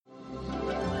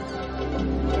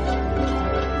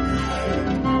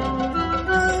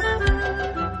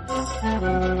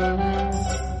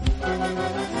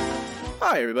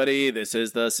Hi, everybody. This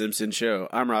is The Simpsons Show.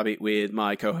 I'm Robbie with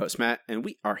my co-host, Matt, and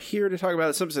we are here to talk about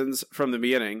The Simpsons from the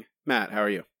beginning. Matt, how are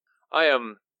you? I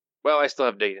am, well, I still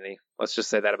have dignity. Let's just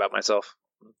say that about myself.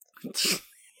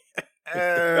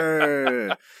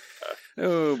 Oh,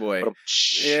 boy.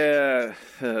 Yeah,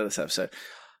 this episode.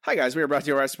 Hi, guys. We are brought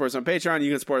to you by supporters on Patreon.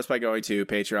 You can support us by going to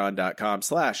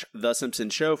patreon.com/The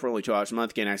Simpsons Show for only $2 a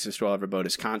month. Gain access to all of our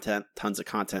bonus content. Tons of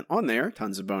content on there.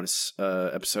 Tons of bonus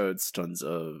episodes.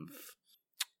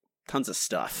 Tons of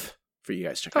stuff for you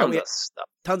guys to check out.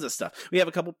 Tons of stuff. We have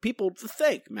a couple people to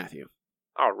thank, Matthew.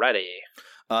 Alrighty.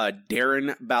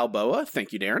 Darren Balboa.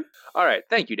 Thank you, Darren. All right.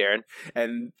 Thank you, Darren.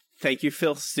 And thank you,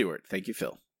 Phil Stewart. Thank you,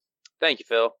 Phil. Thank you,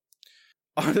 Phil.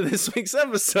 On to this week's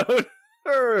episode.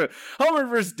 Homer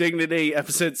vs. Dignity,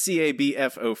 episode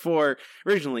CABF04,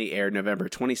 originally aired November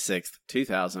 26th,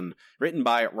 2000, written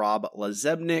by Rob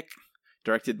Lazebnik,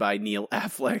 directed by Neil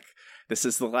Affleck. This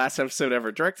is the last episode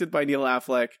ever directed by Neil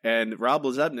Affleck, and Rob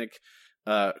Lazebnik,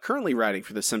 currently writing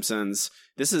for The Simpsons.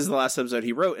 This is the last episode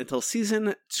he wrote until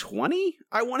season 20,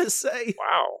 I want to say.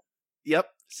 Wow. Yep,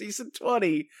 season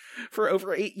 20, for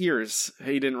over 8 years.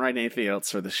 He didn't write anything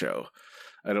else for the show.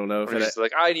 I don't know if it's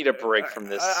like, I need a break from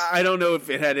this. I don't know if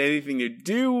it had anything to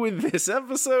do with this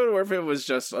episode or if it was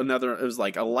just it was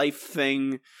like a life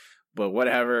thing, but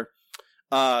whatever.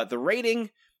 The rating,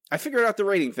 I figured out the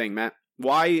rating thing, Matt.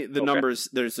 Why the numbers,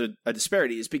 there's a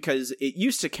disparity is because it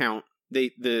used to count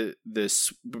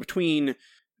between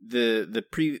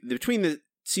the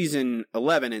season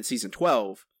 11 and season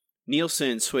 12,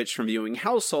 Nielsen switched from viewing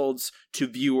households to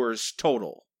viewers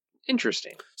total.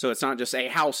 Interesting. So it's not just a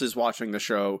house is watching the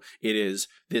show, it is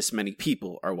this many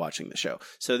people are watching the show.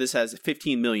 So this has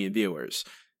 15 million viewers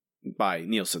by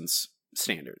Nielsen's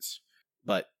standards.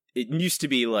 But it used to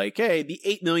be like, hey, the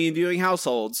 8 million viewing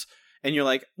households, and you're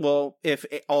like, well, if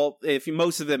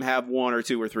most of them have 1 or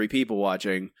 2 or 3 people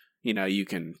watching, you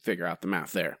can figure out the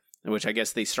math there. Which I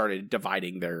guess they started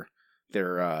dividing their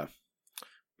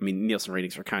Nielsen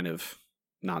ratings are kind of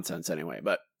nonsense anyway,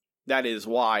 but that is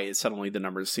why suddenly the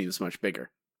numbers seems much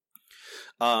bigger.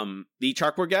 The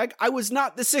chalkboard gag, I was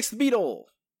not the 6th Beatle.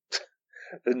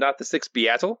 Not the 6th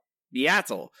Beatle?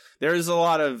 Beatle. There's a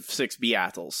lot of 6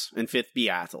 Beatles and 5th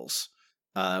Beatles,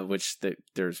 which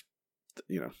there's,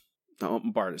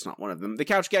 Bart is not one of them. The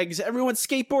couch gag is everyone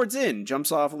skateboards in,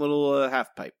 jumps off a little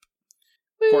half pipe.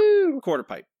 Quarter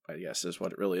pipe, I guess, is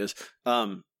what it really is.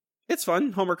 It's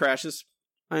fun. Homer crashes.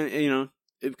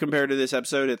 Compared to this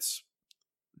episode, it's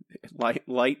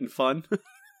light and fun.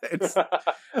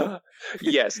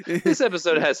 Yes, this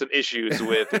episode has some issues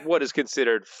with what is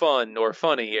considered fun or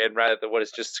funny, and rather than what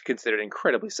is just considered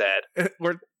incredibly sad.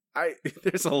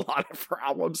 There's a lot of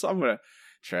problems. So I'm gonna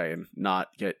try and not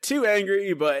get too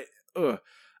angry, but the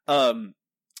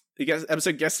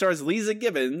episode guest stars Lisa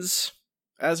Gibbons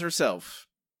as herself.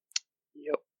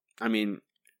 Yep. I mean,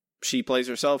 she plays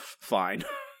herself fine.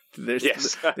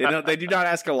 Yes. They do not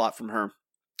ask a lot from her.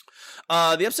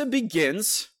 The episode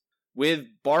begins with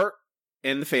Bart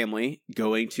and the family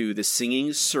going to the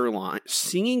Singing Sirloin. I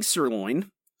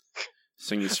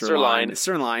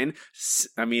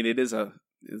mean,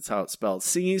 it's how it's spelled.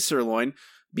 Singing Sirloin,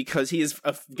 because he has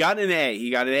got an A. He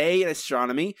got an A in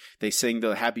astronomy. They sing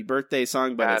the Happy Birthday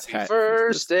song, but it's Happy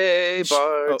Birthday,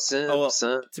 Bart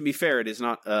Simpson. To be fair, it is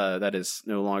not. That is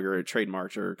no longer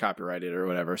trademarked or copyrighted or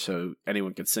whatever, so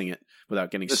anyone can sing it without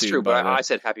getting sued. That's true, but I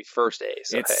said Happy First Day.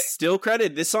 So it's still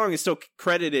credited. This song is still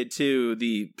credited to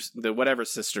the whatever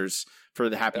sisters for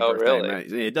the Happy Birthday.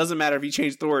 Really? It doesn't matter if you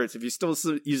change the words. If you still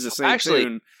use the same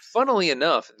tune. Funnily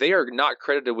enough, they are not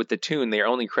credited with the tune. They are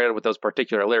only credited with those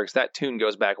particular lyrics. That tune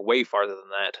goes back way farther than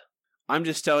that. I'm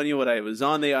just telling you what I was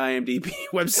on the IMDb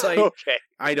website. Okay.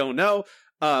 I don't know,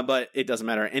 but it doesn't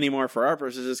matter anymore for our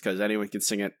purposes because anyone can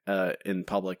sing it in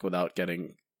public without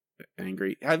getting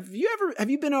angry. Have you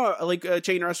been a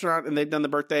chain restaurant and they've done the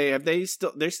birthday?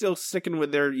 They're still sticking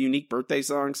with their unique birthday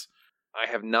songs? I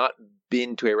have not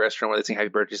been to a restaurant where they sing Happy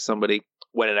Birthday to somebody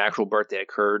when an actual birthday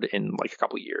occurred in like a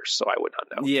couple years, so I would not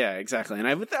know. Yeah, exactly. And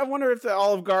I wonder if the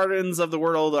Olive Gardens of the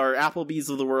world or Applebee's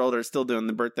of the world are still doing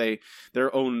the birthday,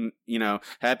 their own,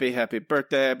 happy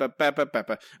birthday,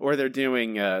 or they're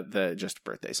doing the just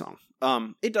birthday song.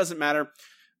 It doesn't matter.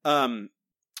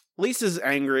 Lisa's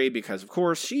angry because, of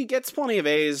course, she gets plenty of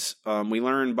A's. We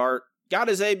learn Bart got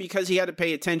his A because he had to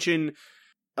pay attention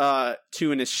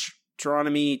to an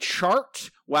astronomy chart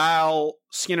while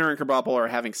Skinner and Krabappel are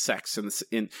having sex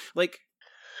it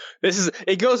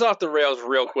goes off the rails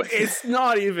real quick.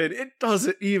 It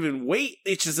doesn't even wait.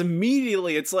 It's just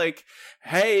immediately, it's like,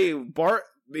 hey, Bart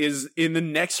is in the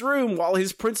next room while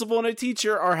his principal and a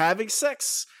teacher are having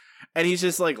sex. And he's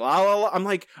just like, la la la. I'm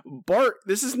like, Bart,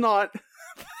 this is not.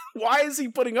 Why is he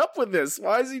putting up with this?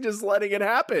 Why is he just letting it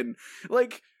happen?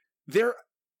 Like,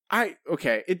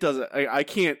 it doesn't. I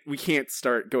can't. We can't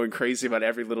start going crazy about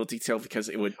every little detail because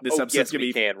it would. This episode's gonna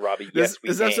be. Can, Robbie. This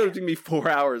episode's gonna be 4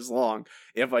 hours long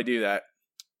if I do that.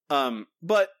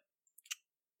 But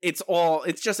it's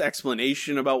just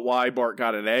explanation about why Bart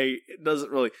got an A. It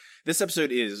doesn't really. This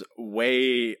episode is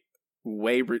way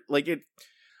like it.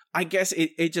 I guess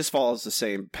it just follows the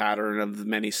same pattern of the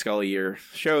many Scully Year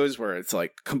shows where it's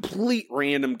like complete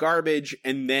random garbage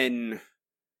and then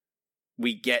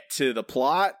we get to the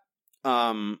plot.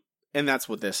 And that's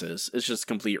what this is. It's just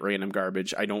complete random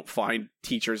garbage. I don't find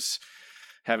teachers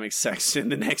having sex in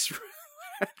the next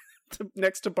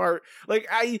next to Bart. Like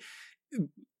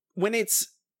when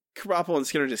it's Krabappel and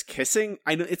Skinner just kissing,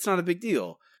 I know it's not a big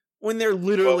deal. When they're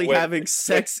literally having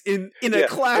sex in a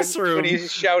classroom. When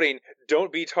he's shouting,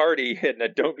 "Don't be tardy," and a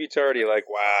 "Don't be tardy," like,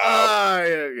 wow.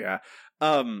 Yeah.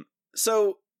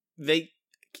 So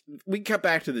we cut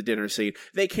back to the dinner scene.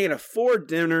 They can't afford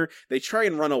dinner. They try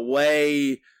and run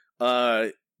away.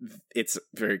 It's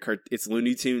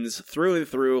Looney Tunes through and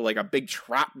through. Like a big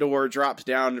trap door drops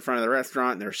down in front of the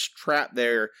restaurant, and they're trapped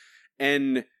there.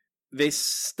 And they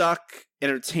stuck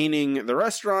entertaining the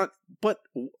restaurant. But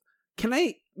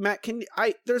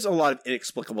there's a lot of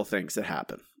inexplicable things that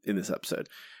happen in this episode.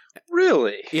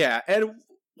 Really? Yeah, and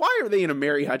why are they in a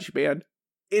mariachi band?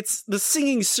 It's the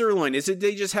singing sirloin. Is it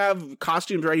they just have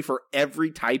costumes ready for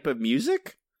every type of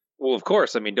music? Well, of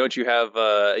course. I mean, don't you have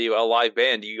a live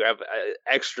band? You have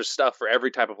extra stuff for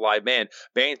every type of live band.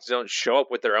 Bands don't show up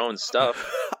with their own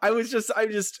stuff.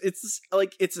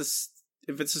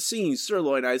 If it's a singing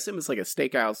sirloin, I assume it's like a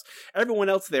steakhouse. Everyone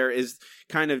else there is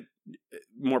kind of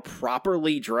more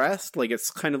properly dressed. Like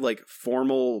it's kind of like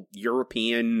formal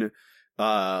European,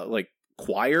 like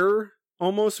choir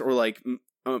almost, or like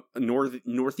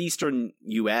northeastern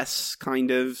U.S. kind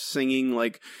of singing,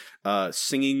 like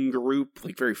singing group,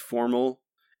 like very formal.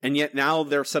 And yet now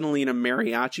they're suddenly in a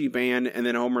mariachi band, and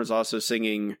then Homer's also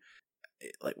singing.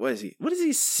 Like what does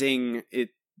he sing it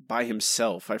by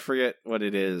himself? I forget what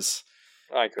it is.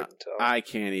 I couldn't tell. I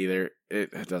can't either.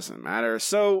 It doesn't matter.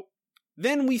 So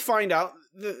then we find out,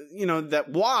 that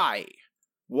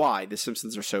why the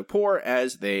Simpsons are so poor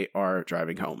as they are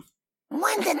driving home.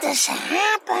 When did this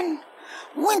happen?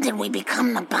 When did we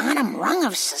become the bottom rung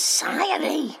of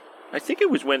society? I think it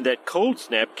was when that cold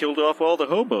snap killed off all the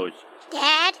hobos.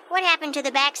 Dad, what happened to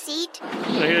the back seat?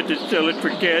 I had to sell it for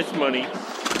gas money,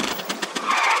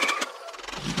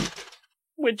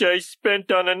 which I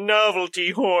spent on a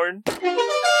novelty horn.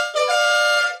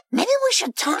 Maybe we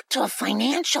should talk to a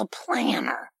financial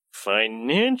planner.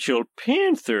 Financial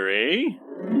Panther, eh?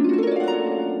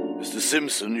 Mr.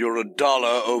 Simpson, you're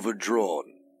 $1 overdrawn.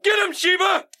 Get him,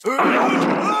 Sheba!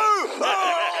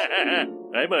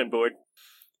 I'm on board.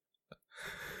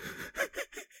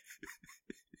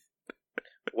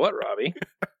 What, Robbie?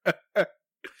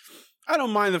 I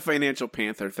don't mind the Financial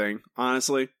Panther thing,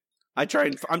 honestly. I'm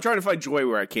trying to find joy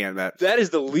where I can. That is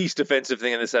the least offensive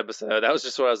thing in this episode. That was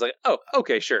just what I was like, oh,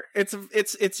 okay, sure.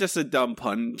 It's just a dumb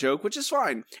pun joke, which is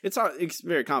fine. It's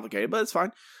very complicated, but it's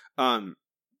fine.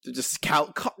 Just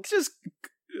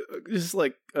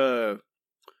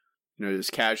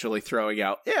casually throwing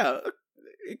out. Yeah,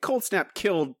 cold snap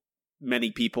killed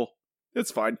many people.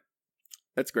 It's fine.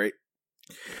 That's great.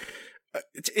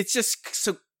 It's just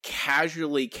so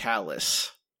casually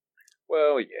callous.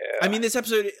 Well, yeah. I mean, this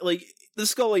episode, like, the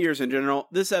Scully Years in general,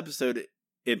 this episode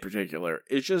in particular,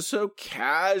 is just so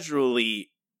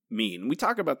casually mean. We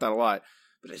talk about that a lot,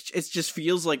 but it just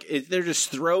feels like they're just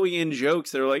throwing in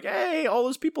jokes. They're like, hey, all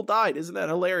those people died. Isn't that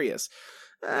hilarious?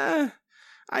 Not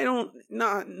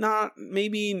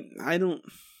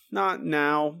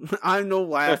now. I don't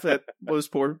laugh at those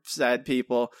poor, sad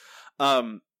people.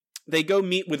 They go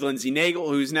meet with Lindsay Nagel,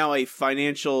 who's now a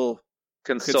financial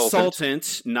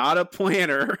consultant, not a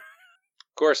planner.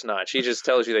 Of course not. She just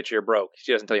tells you that you're broke.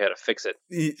 She doesn't tell you how to fix it.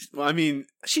 I mean,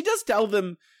 she does tell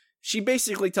them. She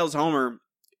basically tells Homer,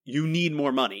 "You need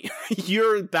more money.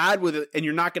 You're bad with it, and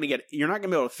you're not going to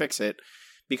be able to fix it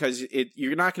because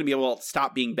you're not going to be able to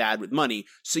stop being bad with money.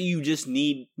 So you just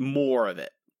need more of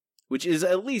it." Which is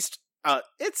at least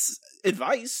it's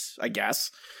advice, I guess.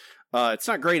 It's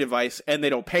not great advice, and they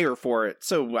don't pay her for it,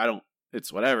 so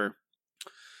it's whatever.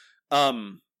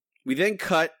 We then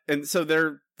cut, and so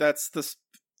that's the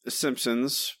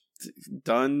Simpsons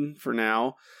done for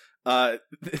now.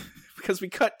 Because we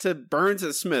cut to Burns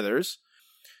and Smithers,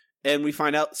 and we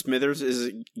find out Smithers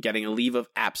is getting a leave of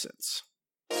absence.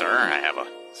 Sir, I have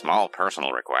a small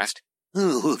personal request.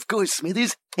 Oh, of course,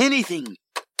 Smithers. Anything.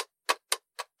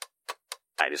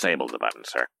 I disabled the button,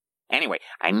 sir. Anyway,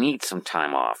 I need some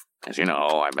time off. As you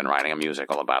know, I've been writing a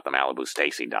musical about the Malibu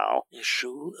Stacy doll. A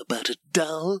show about a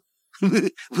doll?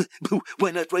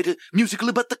 Why not write a musical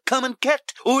about the common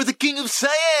cat or the king of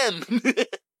Siam?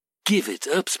 Give it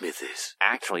up, Smithers.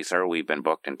 Actually, sir, we've been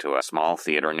booked into a small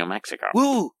theater in New Mexico.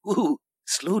 Whoa.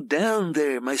 Slow down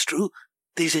there, maestro.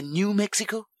 There's a New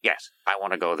Mexico? Yes, I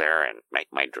want to go there and make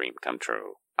my dream come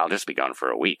true. I'll just be gone for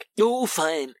a week. Oh,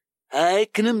 fine. I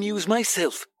can amuse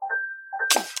myself.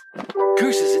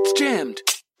 Curses, it's jammed.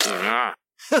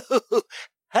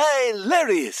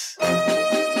 Hilarious. Well,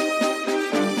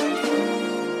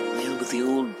 with the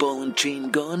old ball and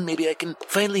chain gone, maybe I can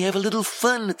finally have a little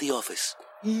fun at the office.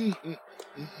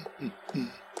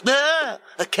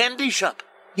 A candy shop.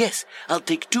 Yes, I'll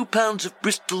take 2 pounds of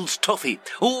Bristol's toffee.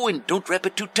 Oh, and don't wrap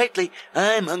it too tightly.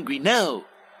 I'm hungry now.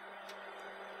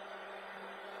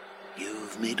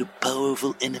 You've made a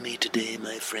powerful enemy today,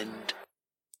 my friend.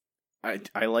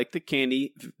 I like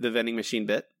the vending machine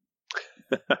bit.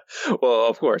 Well,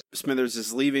 of course. Smithers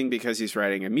is leaving because he's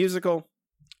writing a musical,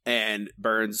 and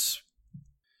Burns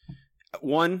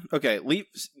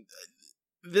leaves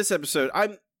this episode.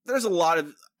 There's a lot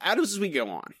of, as we go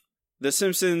on, the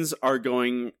Simpsons are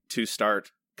going to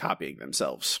start copying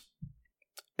themselves,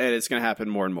 and it's going to happen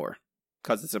more and more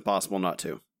because it's impossible not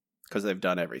to, because they've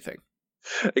done everything.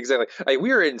 Exactly.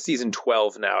 We are in season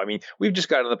 12 now. I mean, we've just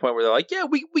gotten to the point where they're like, yeah,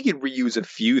 we can reuse a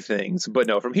few things, but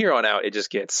no, from here on out, it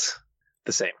just gets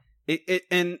the same.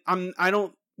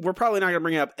 We're probably not going to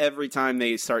bring it up every time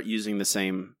they start using the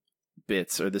same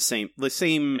bits or the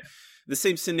same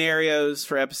scenarios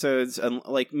for episodes, and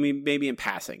like maybe in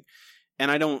passing. And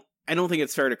I don't think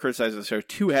it's fair to criticize the show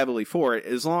too heavily for it,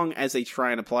 as long as they try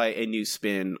and apply a new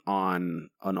spin on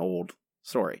an old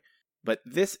story. But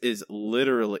this is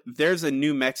literally, there's a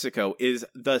New Mexico is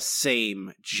the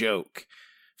same joke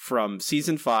from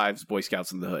season 5's Boy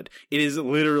Scouts in the Hood. It is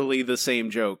literally the same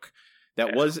joke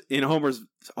that was in Homer's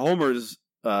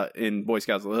in Boy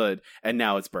Scouts in the Hood, and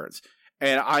now it's Burns.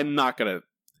 And I'm not gonna,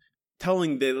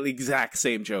 telling the exact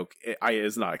same joke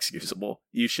is not excusable.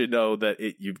 You should know that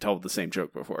you've told the same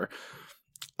joke before.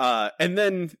 And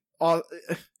then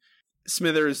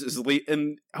Smithers is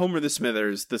and Homer the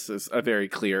Smithers. This is a very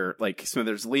clear, like,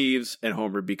 Smithers leaves and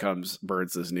Homer becomes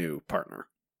Burns' new partner.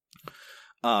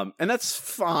 And that's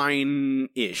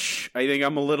fine-ish. I think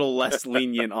I'm a little less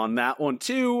lenient on that one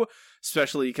too,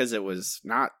 especially because it was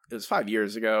 5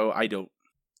 years ago. I don't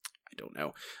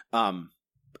know.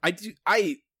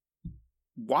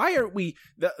 Why are we,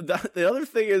 the other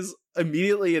thing is,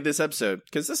 immediately in this episode,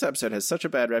 because this episode has such a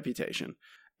bad reputation,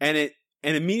 and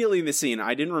immediately in the scene,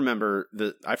 I didn't remember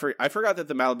I forgot that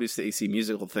the Malibu Stacy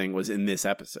musical thing was in this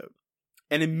episode.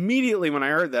 And immediately when I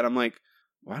heard that, I'm like,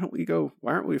 why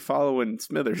aren't we following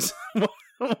Smithers?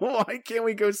 Why can't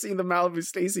we go see the Malibu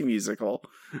Stacy musical?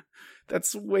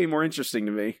 That's way more interesting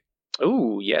to me.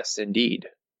 Oh, yes, indeed.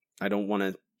 I don't want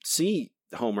to see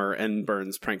Homer and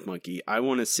Burns Prank Monkey. I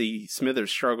want to see Smithers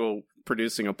struggle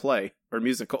producing a play or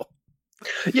musical.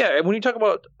 Yeah, and when you talk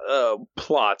about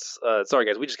plots, sorry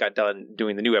guys, we just got done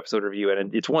doing the new episode review,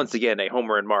 and it's once again a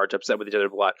Homer and Marge upset with each other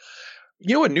plot.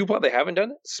 You know what new plot they haven't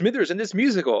done? Smithers in this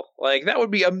musical. Like, that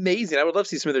would be amazing. I would love to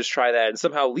see Smithers try that, and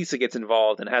somehow Lisa gets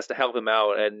involved and has to help him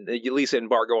out, and Lisa and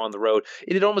Bart go on the road.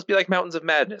 It'd almost be like Mountains of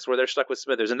Madness, where they're stuck with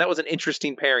Smithers, and that was an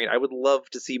interesting pairing. I would love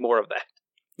to see more of that.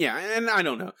 Yeah, and I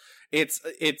don't know. It's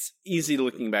easy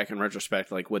looking back in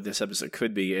retrospect, like, what this episode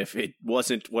could be if it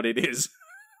wasn't what it is.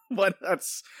 But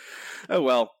that's, oh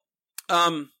well.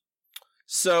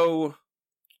 So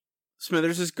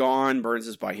Smithers is gone, Burns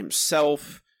is by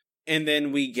himself, and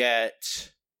then we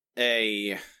get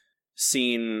a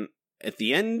scene at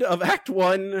the end of Act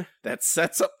 1 that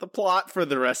sets up the plot for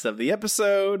the rest of the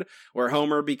episode, where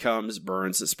Homer becomes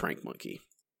Burns' prank monkey.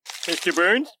 Mr.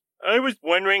 Burns, I was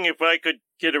wondering if I could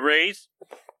get a raise.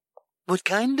 What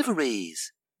kind of a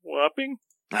raise? Whopping?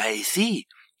 I see.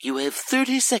 You have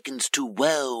 30 seconds to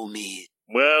wow me.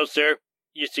 Well, sir,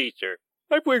 you see, sir,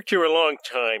 I've worked here a long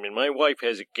time, and my wife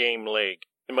has a game leg,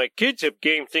 and my kids have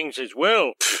game things as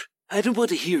well. I don't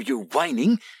want to hear your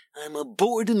whining. I'm a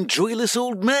bored and joyless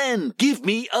old man. Give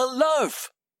me a larf.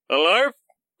 A larf?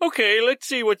 Okay, let's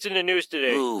see what's in the news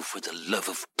today. Oh, for the love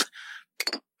of...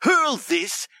 Hurl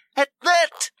this at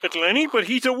that! At Lenny, but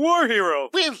he's a war hero.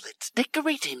 Well, let's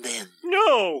decorate him then.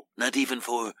 No! Not even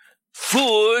for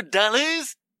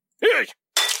 $4?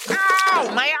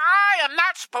 Ow! My eye! I'm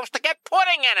not supposed to get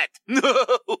pudding in it! No!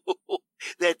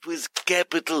 That was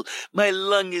capital. My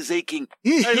lung is aching.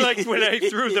 I liked when I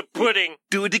threw the pudding.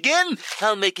 Do it again.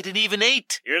 I'll make it an even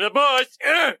 8. You're the boss.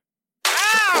 Ow!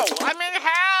 I'm in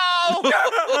hell!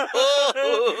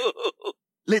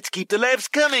 Let's keep the laughs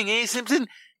coming, eh, Simpson?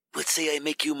 What say I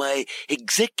make you my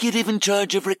executive in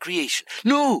charge of recreation?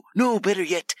 No, better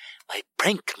yet, my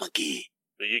prank monkey.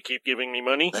 Do you keep giving me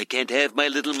money? I can't have my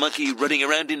little monkey running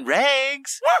around in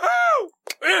rags.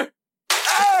 Woohoo!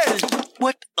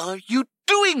 What are you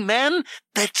doing, man?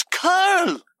 That's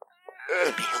Carl.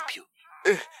 Let me help you.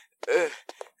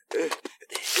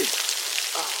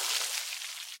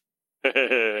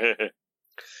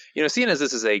 Seeing as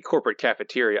this is a corporate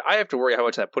cafeteria, I have to worry how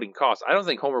much that pudding costs. I don't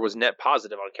think Homer was net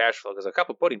positive on cash flow because a cup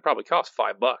of pudding probably costs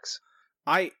 $5.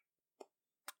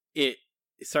 It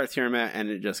starts here, Matt, and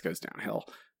it just goes downhill.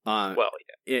 That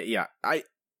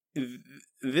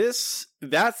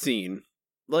scene,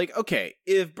 like, okay,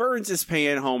 if Burns is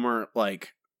paying Homer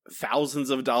like thousands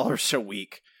of dollars a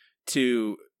week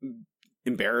to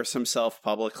embarrass himself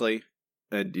publicly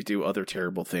and do other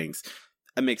terrible things,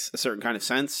 it makes a certain kind of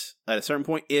sense at a certain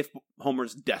point if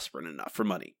Homer's desperate enough for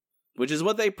money, which is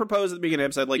what they proposed at the beginning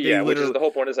of the episode. Like, which is the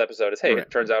whole point of this episode is, hey,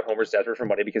 It turns out Homer's desperate for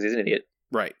money because he's an idiot.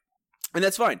 Right. And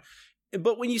that's fine.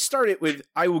 But when you start it with,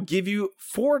 I will give you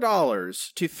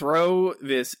 $4 to throw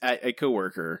this at a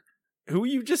coworker who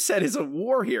you just said is a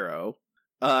war hero,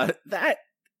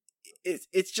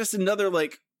 it's just another,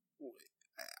 like,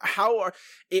 I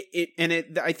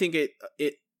think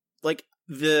like,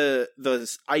 the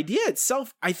idea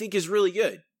itself, I think, is really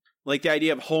good. Like, the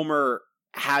idea of Homer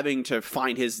having to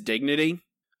find his dignity.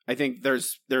 I think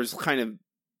there's kind of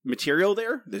material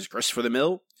there. There's grist for the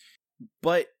mill.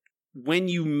 But when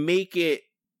you make it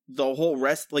the whole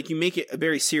rest, like, you make it a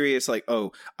very serious, like,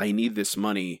 oh, I need this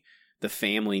money. The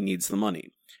family needs the money.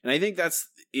 And I think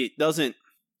it doesn't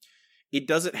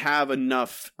have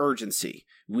enough urgency.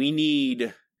 We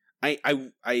need... I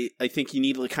think you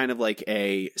need kind of like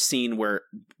a scene where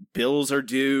bills are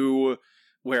due,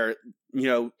 where,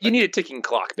 you need a ticking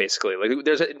clock, basically. Like,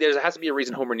 there has to be a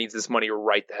reason Homer needs this money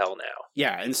right the hell now.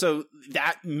 Yeah, and so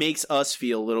that makes us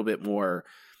feel a little bit more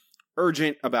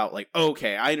urgent about, like,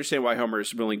 okay, I understand why Homer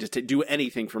is willing to do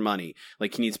anything for money.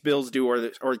 Like, he needs bills due,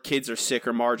 or kids are sick,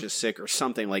 or Marge is sick, or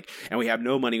something, like, and we have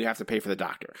no money, we have to pay for the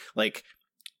doctor. Like,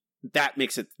 that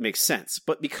makes sense.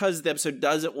 But because the episode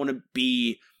doesn't want to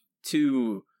be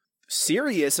too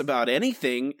serious about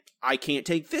anything, I can't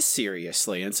take this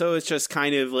seriously. And so it's just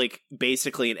kind of like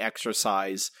basically an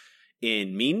exercise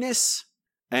in meanness.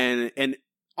 And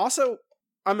also,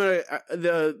 I'm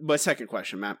gonna my second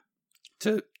question, Matt,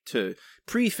 to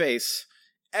preface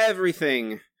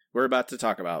everything we're about to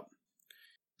talk about.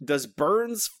 Does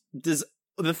Burns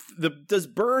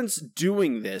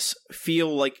doing this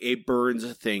feel like a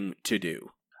Burns thing to do?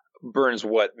 Burns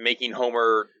what? Making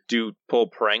Homer pull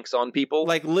pranks on people?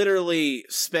 Like, literally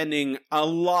spending a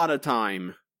lot of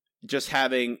time just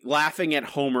laughing at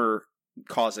Homer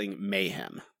causing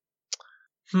mayhem.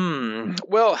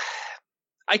 Well,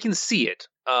 I can see it.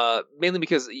 Mainly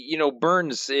because,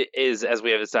 Burns is, as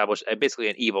we have established, basically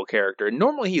an evil character.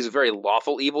 Normally he's very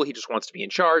lawful evil. He just wants to be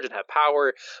in charge and have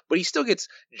power, but he still gets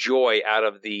joy out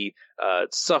of the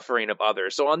suffering of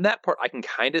others. So on that part, I can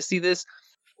kind of see this.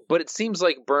 But it seems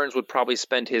like Burns would probably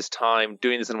spend his time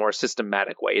doing this in a more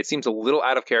systematic way. It seems a little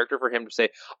out of character for him to say,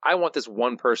 I want this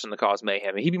one person to cause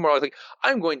mayhem. And he'd be more like,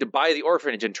 I'm going to buy the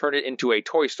orphanage and turn it into a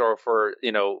toy store for,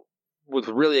 with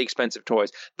really expensive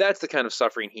toys. That's the kind of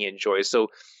suffering he enjoys. So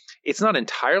it's not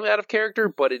entirely out of character,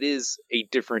 but it is a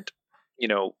different,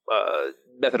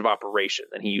 method of operation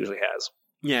than he usually has.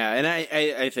 Yeah, and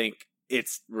I think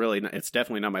it's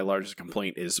definitely not my largest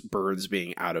complaint is Burns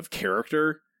being out of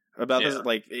character about this.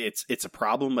 Like, it's a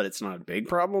problem, but it's not a big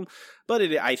problem. But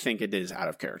I think it is out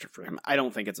of character for him. I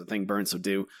don't think it's a thing Burns would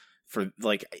do. For,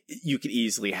 like, you could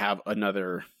easily have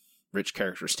another rich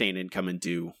character stand in, come and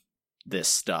do this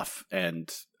stuff,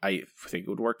 and I think it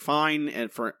would work fine.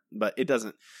 But it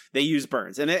doesn't. They use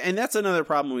Burns, and that's another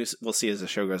problem we'll see as the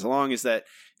show goes along, is that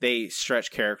they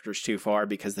stretch characters too far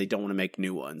because they don't want to make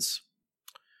new ones.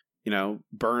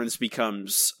 Burns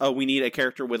becomes, we need a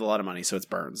character with a lot of money, so it's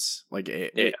Burns. Like,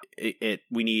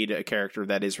 we need a character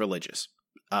that is religious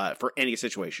for any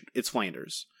situation. It's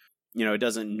Flanders. It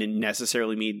doesn't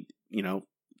necessarily mean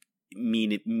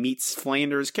it meets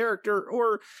Flanders' character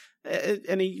or at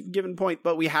any given point,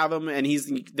 but we have him, and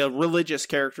he's the religious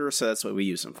character, so that's what we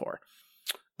use him for.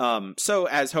 So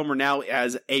as Homer now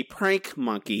as a prank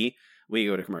monkey, we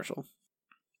go to commercial.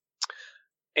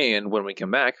 And when we come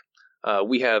back,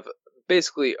 we have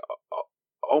basically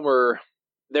Homer.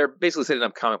 They're basically setting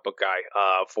up Comic Book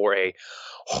Guy for a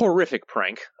horrific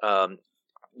prank.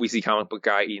 we see comic book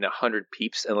guy eating 100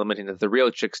 peeps and lamenting that the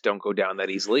real chicks don't go down that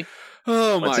easily.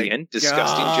 Oh Once my again,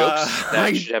 disgusting God. jokes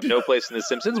that should have no place in The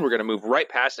Simpsons. We're going to move right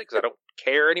past it because I don't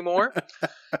care anymore.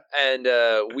 And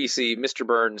we see Mr.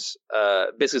 Burns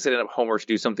basically setting up Homer to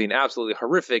do something absolutely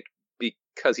horrific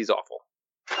because he's awful.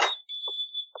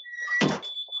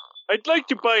 I'd like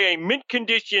to buy a mint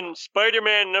condition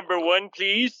Spider-Man #1,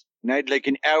 please. And I'd like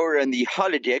an hour on the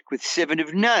holodeck with 7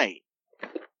 of 9.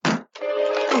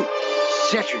 Oh,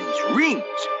 Saturn's rings.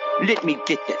 Let me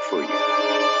get that for you.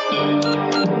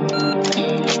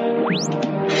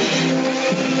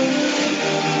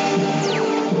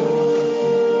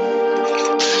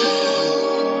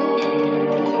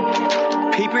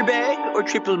 Paper bag or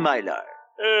triple mylar?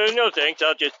 No thanks,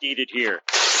 I'll just eat it here.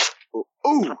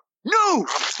 Oh, no!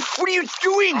 What are you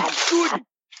doing? Good,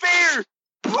 fair,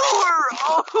 poor!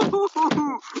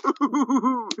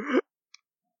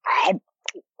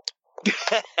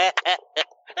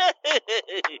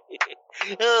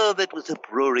 Oh, that was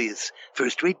uproarious.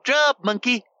 First-rate job,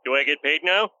 monkey. Do I get paid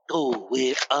now? Oh,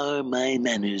 where are my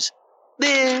manners?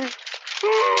 There.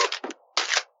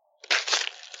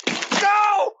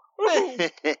 No!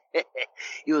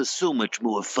 You're so much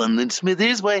more fun than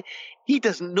Smithers. Why, he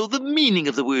doesn't know the meaning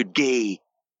of the word gay.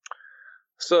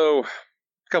 So, a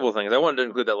couple of things. I wanted to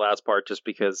include that last part just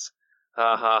because,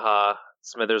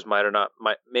 Smithers may or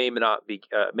may not be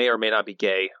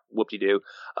gay. Whoop-de-doo.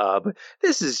 But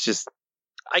this is just,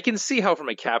 I can see how from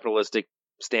a capitalistic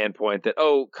standpoint that,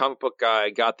 comic book guy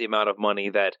got the amount of money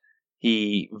that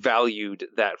he valued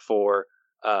that for,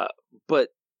 but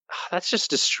that's just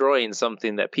destroying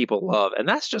something that people love, and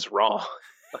that's just wrong.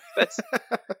 That's,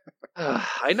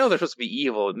 I know they're supposed to be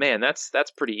evil. Man, that's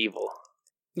pretty evil.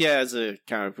 Yeah, as a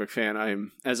comic book fan,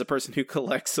 as a person who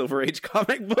collects Silver Age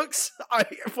comic books, I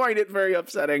find it very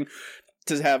upsetting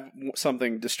to have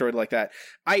something destroyed like that.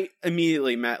 I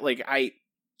immediately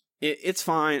it's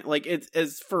fine. Like,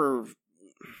 it's for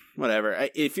whatever.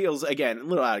 It feels, again, a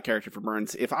little out of character for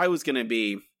Burns. If I was going to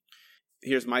be,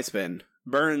 here's my spin.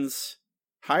 Burns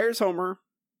hires Homer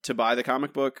to buy the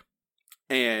comic book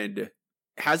and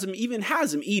has him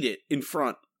eat it in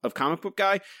front of comic book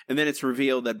guy, and then it's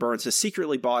revealed that Burns has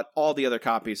secretly bought all the other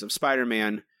copies of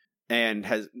Spider-Man and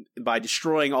has, by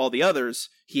destroying all the others,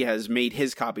 he has made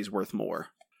his copies worth more.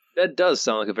 That does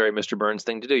sound like a very Mr. Burns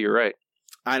thing to do. You're right.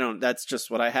 That's just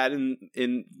what I had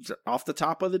in off the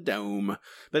top of the dome.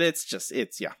 But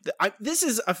this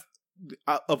is of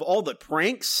all the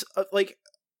pranks,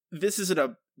 this is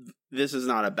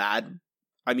not a bad,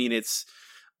 it's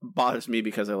bothers me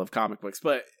because I love comic books,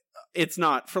 but it's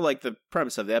not for the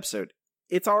premise of the episode.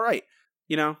 It's all right.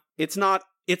 It's not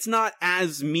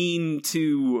as mean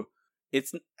to,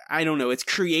 I don't know, it's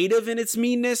creative in its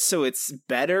meanness, so it's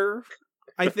better,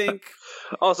 I think.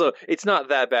 Also, it's not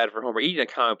that bad for Homer. Eating a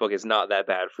comic book is not that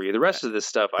bad for you. The rest of this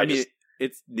stuff,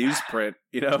 it's newsprint,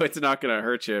 it's not going to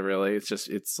hurt you really. It's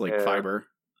fiber.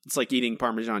 It's like eating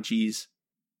Parmesan cheese.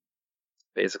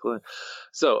 Basically.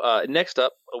 So next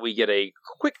up, we get a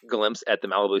quick glimpse at the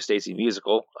Malibu Stacy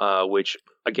musical, which,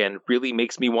 again, really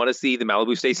makes me want to see the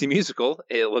Malibu Stacy musical.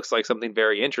 It looks like something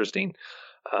very interesting.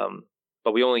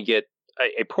 But we only get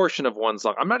a portion of one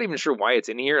song. I'm not even sure why it's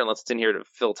in here, unless it's in here to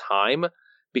fill time,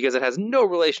 because it has no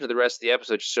relation to the rest of the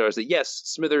episode. It shows that, yes,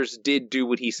 Smithers did do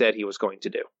what he said he was going to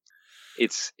do.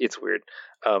 It's weird.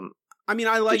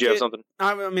 I like it. Did you have something?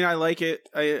 I like it.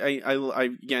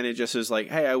 I again, it just is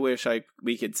hey, I wish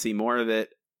we could see more of it.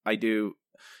 I do.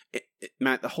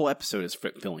 Matt, the whole episode is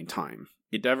filling time.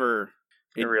 It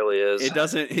really is. It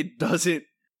doesn't.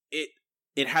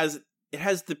 It has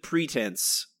the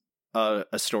pretense of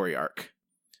a story arc,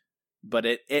 but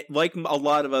it like a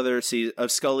lot of other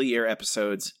of Scully Year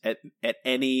episodes at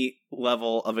any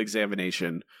level of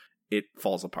examination, it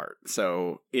falls apart.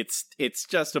 So it's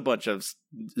just a bunch of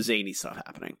zany stuff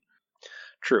happening.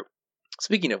 True.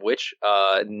 Speaking of which,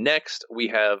 next we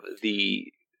have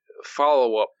the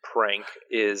follow-up prank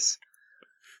is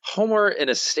Homer in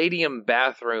a stadium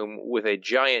bathroom with a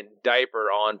giant diaper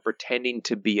on pretending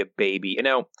to be a baby.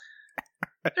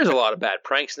 There's a lot of bad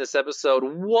pranks in this episode.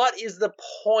 What is the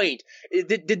point?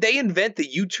 Did they invent the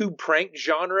YouTube prank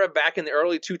genre back in the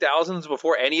early 2000s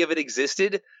before any of it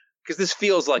existed? Because this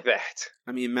feels like that.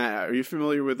 Matt, are you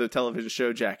familiar with the television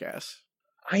show Jackass?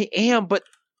 I am, but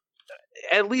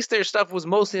at least their stuff was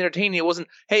mostly entertaining. It wasn't,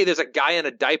 hey, there's a guy in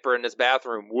a diaper in this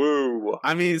bathroom. Woo.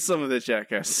 Some of the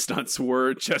Jackass stunts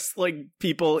were just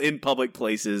people in public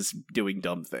places doing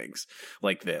dumb things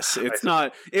like this.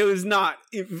 Some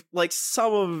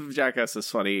of Jackass is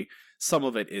funny. Some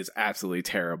of it is absolutely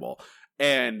terrible.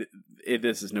 And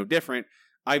this is no different.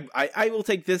 I will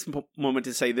take this moment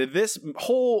to say that this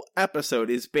whole episode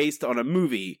is based on a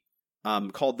movie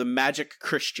called The Magic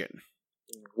Christian.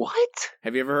 What?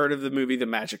 Have you ever heard of the movie The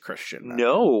Magic Christian?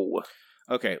 No.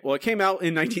 Okay, well, it came out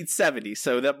in 1970,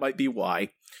 so that might be why.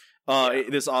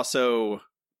 It is also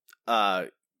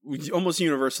almost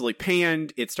universally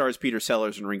panned. It stars Peter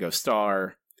Sellers and Ringo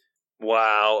Starr.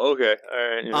 Wow, okay.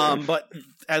 All right. But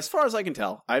as far as I can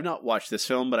tell, I've not watched this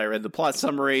film, but I read the plot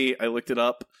summary, I looked it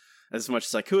up as much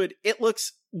as I could. It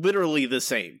looks literally the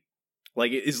same.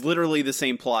 Like, it is literally the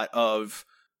same plot of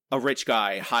a rich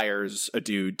guy hires a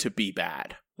dude to be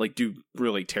bad. Like, do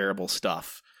really terrible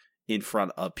stuff in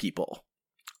front of people.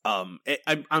 I'm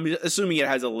assuming it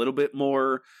has a little bit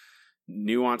more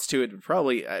nuance to it,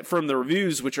 probably from the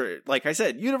reviews, which are, like I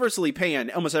said, universally panned.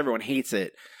 Almost everyone hates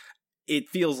it. It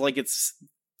feels like it's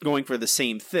going for the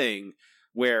same thing,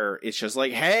 where it's just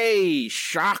like, hey,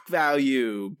 shock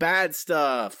value, bad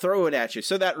stuff, throw it at you.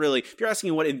 So that really, if you're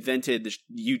asking what invented the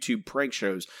YouTube prank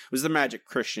shows, was The Magic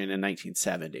Christian in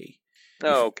 1970.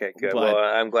 Oh, okay, good. Well,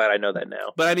 I'm glad I know that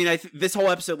now. But I mean, this whole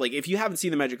episode, like, if you haven't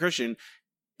seen The Magic Christian,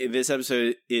 this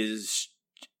episode is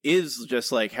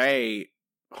just like, hey,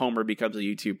 Homer becomes a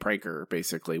YouTube pranker,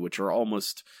 basically, which are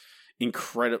almost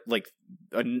incredible, like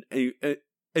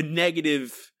a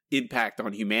negative impact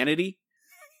on humanity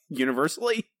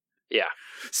universally. Yeah.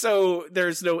 So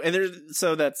that's it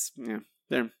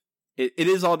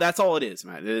is all, that's all it is,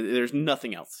 man. There's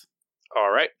nothing else. All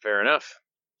right, fair enough.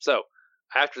 So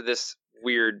after this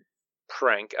weird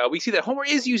prank, we see that Homer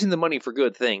is using the money for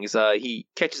good things. He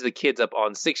catches the kids up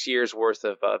on 6 years worth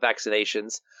of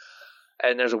vaccinations.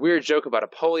 And there's a weird joke about a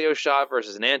polio shot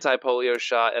versus an anti-polio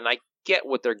shot. And I get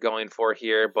what they're going for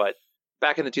here, but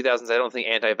back in the 2000s, I don't think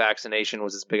anti-vaccination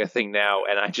was as big a thing now.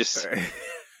 And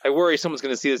I worry someone's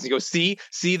going to see this and go, see,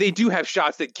 they do have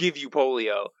shots that give you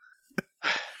polio.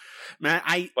 Man,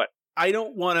 I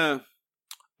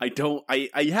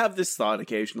have this thought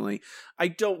occasionally. I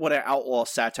don't want to outlaw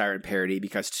satire and parody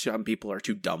because some people are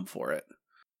too dumb for it.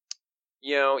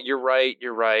 You know, you're right.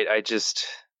 I just...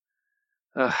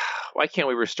 why can't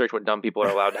we restrict what dumb people are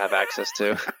allowed to have access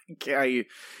to?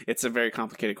 It's a very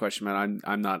complicated question, man.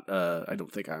 I'm not. I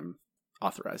don't think I'm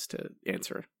authorized to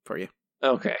answer for you.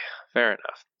 Okay, fair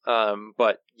enough.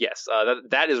 But yes,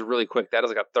 that is really quick. That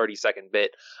is like a 30-second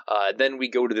bit. Then we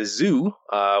go to the zoo,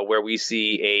 where we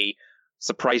see a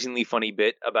surprisingly funny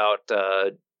bit about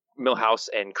Milhouse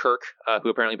and Kirk, who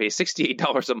apparently pay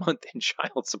 $68 a month in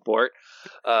child support,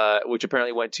 which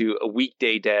apparently went to a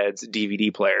Weekday Dad's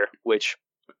DVD player, which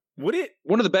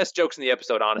one of the best jokes in the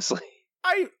episode, honestly.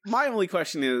 My only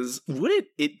question is, would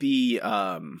it be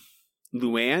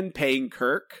Luann paying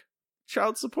Kirk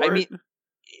child support? I mean,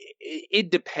 it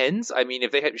depends. I mean,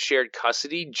 if they had shared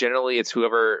custody, generally it's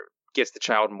whoever gets the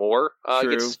child more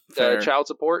gets child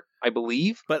support, I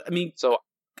believe. But I mean, so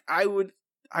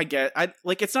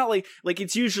it's not like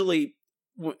it's usually,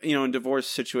 you know, in divorce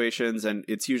situations, and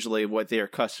it's usually what they're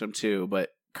accustomed to. But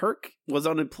Kirk was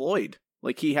unemployed;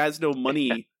 like, he has no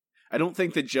money. I don't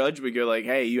think the judge would go like,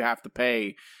 "Hey, you have to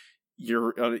pay.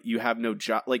 You have no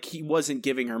job." Like, he wasn't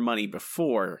giving her money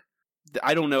before.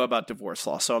 I don't know about divorce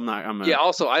law, so I'm not.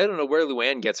 Also, I don't know where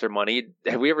Luann gets her money.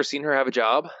 Have we ever seen her have a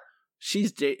job? She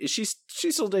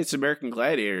still dates American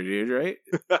Gladiator, dude, right?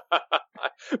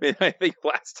 I mean, I think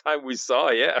last time we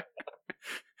saw, yeah.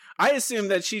 I assume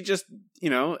that she just, you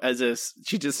know,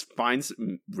 she just finds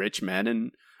rich men,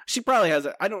 and she probably has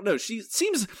I don't know. She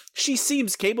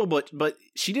seems capable, but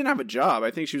she didn't have a job. I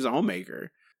think she was a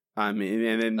homemaker. I mean,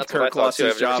 and then that's Kirk lost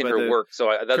his job at her work, so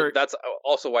that's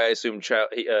also why I assume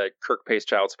Kirk pays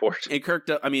child support. And Kirk,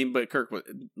 but Kirk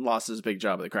lost his big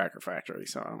job at the Cracker Factory,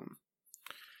 so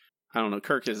I don't know.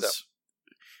 Kirk is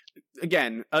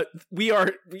again.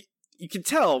 You can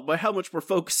tell by how much we're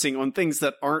focusing on things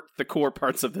that aren't the core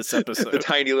parts of this episode. The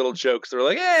tiny little jokes. They're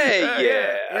like,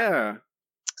 hey, yeah.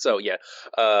 So yeah,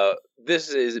 this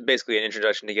is basically an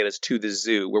introduction to get us to the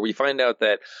zoo, where we find out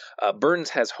that Burns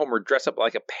has Homer dress up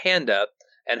like a panda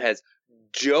and has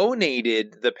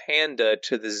donated the panda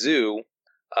to the zoo,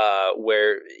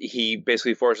 where he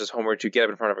basically forces Homer to get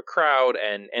up in front of a crowd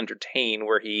and entertain,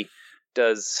 where he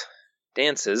does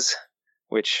dances,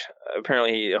 which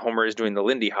apparently Homer is doing the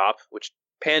Lindy Hop, which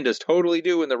pandas totally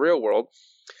do in the real world.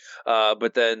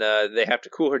 But then they have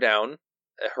to cool her down,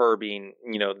 her being,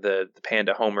 you know, the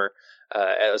panda Homer.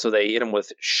 So they hit him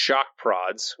with shock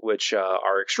prods, which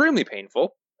are extremely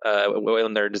painful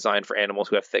when they're designed for animals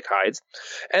who have thick hides.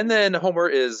 And then Homer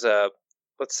is,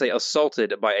 let's say,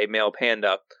 assaulted by a male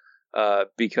panda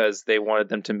because they wanted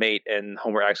them to mate, and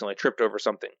Homer accidentally tripped over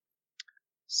something.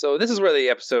 So this is where the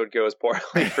episode goes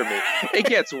poorly for me. It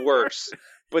gets worse,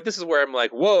 but this is where I'm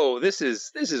like, whoa, this is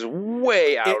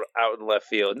way out in left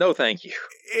field. No, thank you.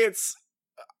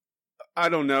 I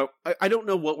don't know. I don't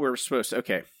know what we're supposed to.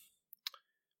 Okay.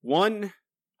 One,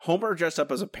 Homer dressed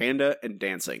up as a panda and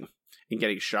dancing and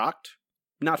getting shocked.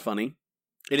 Not funny.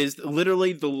 It is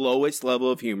literally the lowest level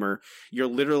of humor. You're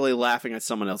literally laughing at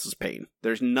someone else's pain.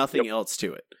 There's nothing else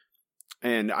to it.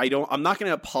 And I'm not going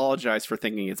to apologize for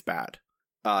thinking it's bad.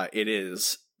 It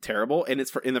is terrible, and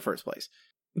it's in the first place.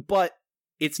 But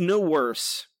it's no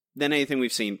worse than anything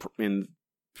we've seen in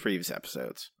previous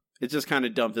episodes. It's just kind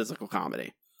of dumb physical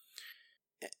comedy.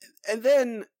 And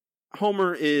then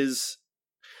Homer is...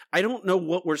 I don't know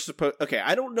what we're supposed... Okay,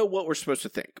 I don't know what we're supposed to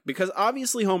think. Because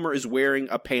obviously Homer is wearing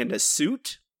a panda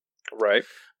suit. Right.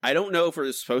 I don't know if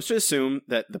we're supposed to assume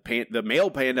that the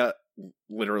male panda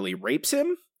literally rapes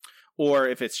him. Or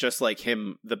if it's just like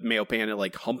him, the male panda,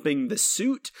 like humping the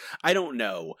suit. I don't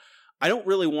know. I don't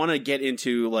really want to get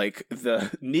into like the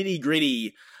nitty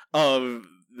gritty of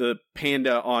the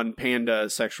panda on panda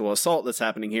sexual assault that's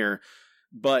happening here.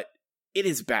 But it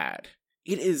is bad.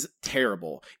 It is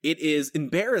terrible. It is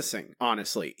embarrassing,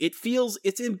 honestly.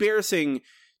 It's embarrassing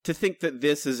to think that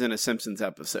this is in a Simpsons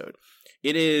episode.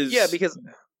 It is. Yeah, because...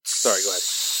 Sorry, go ahead.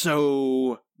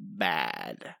 So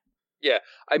bad. Yeah,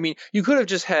 I mean, you could have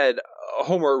just had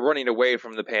Homer running away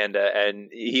from the panda and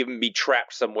he even be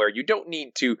trapped somewhere. You don't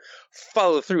need to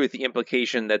follow through with the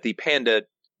implication that the panda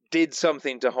did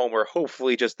something to Homer,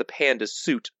 hopefully just the panda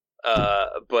suit.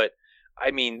 But,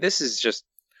 I mean, this is just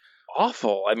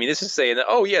awful. I mean, this is saying that,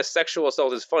 oh, yes, sexual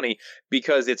assault is funny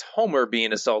because it's Homer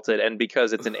being assaulted and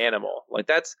because it's an animal. Like,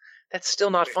 that's still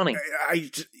not funny.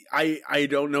 I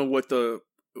don't know what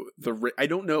I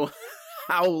don't know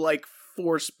how, like,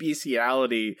 forced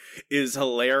bestiality is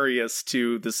hilarious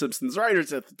to the Simpsons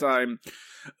writers at the time,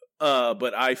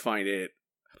 but I find it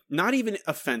not even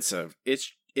offensive.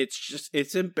 It's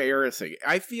embarrassing.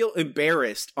 I feel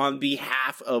embarrassed on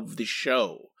behalf of the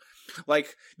show.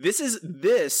 Like, this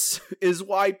is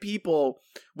why people,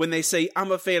 when they say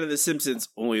I'm a fan of the Simpsons,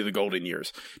 only the golden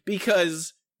years,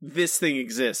 because this thing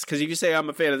exists. Because if you say I'm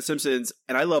a fan of the Simpsons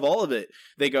and I love all of it,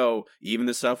 they go, even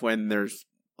the stuff when there's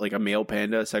like a male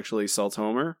panda sexually assaults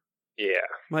Homer? Yeah.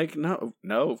 Like, no,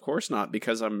 of course not,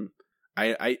 because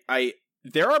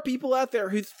there are people out there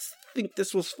who think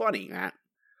this was funny, Matt.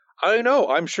 I know,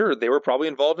 I'm sure they were probably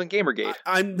involved in Gamergate.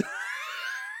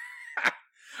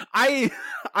 I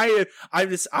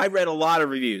read a lot of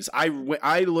reviews.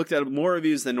 I looked at more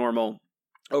reviews than normal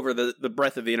over the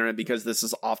breadth of the internet because this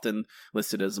is often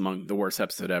listed as among the worst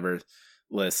episode ever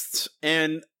lists.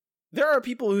 And there are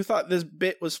people who thought this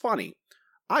bit was funny.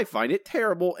 I find it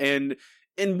terrible and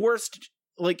worst,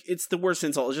 like, it's the worst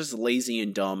insult. It's just lazy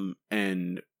and dumb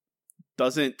and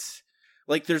doesn't,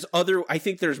 like, I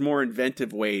think there's more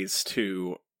inventive ways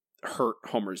to hurt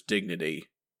Homer's dignity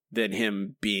than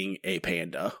him being a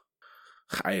panda.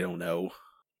 I don't know.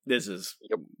 This is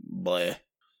bleh.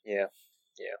 Yeah.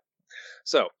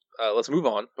 So, let's move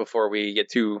on before we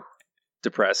get too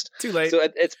depressed. Too late. So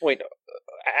at this point,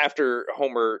 after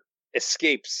Homer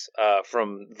escapes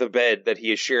from the bed that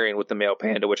he is sharing with the male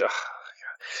panda, which,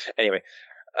 anyway,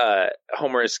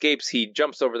 Homer escapes. He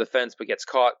jumps over the fence but gets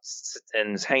caught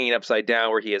and is hanging upside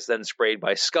down, where he is then sprayed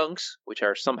by skunks, which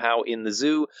are somehow in the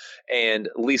zoo, and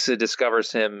Lisa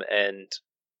discovers him and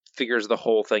figures the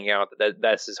whole thing out.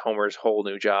 That's his Homer's whole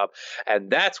new job,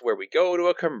 and that's where we go to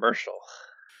a commercial.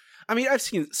 I mean, I've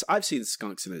seen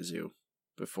skunks in a zoo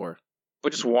before,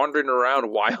 but just wandering around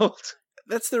wild.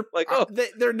 That's their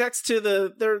they're next to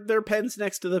their pen's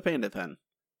next to the panda pen.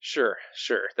 Sure.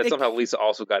 That's somehow Lisa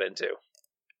also got into.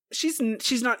 She's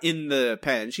not in the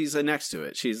pen. She's next to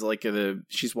it. She's like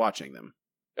she's watching them.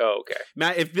 Oh, okay.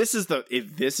 Matt, this is not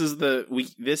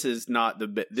the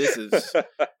bit. This is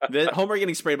the Homer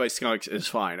getting sprayed by skunks is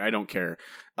fine. I don't care.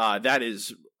 That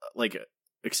is like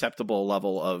acceptable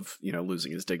level of,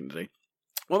 losing his dignity.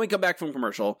 When we come back from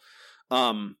commercial,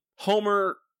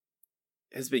 Homer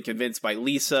has been convinced by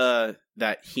Lisa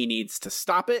that he needs to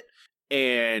stop it,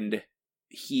 and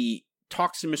he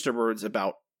talks to Mr. Burns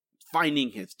about finding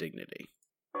his dignity.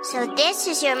 So this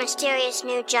is your mysterious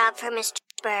new job for Mr.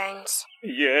 Burns.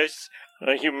 Yes,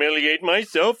 I humiliate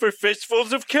myself for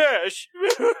fistfuls of cash.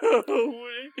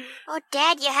 Oh,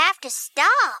 Dad, you have to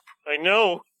stop. I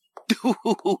know.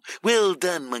 Well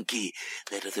done, Monkey.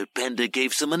 That other panda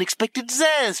gave some unexpected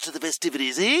zazz to the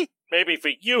festivities, eh? Maybe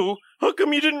for you. How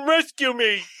come you didn't rescue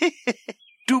me?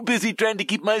 Too busy trying to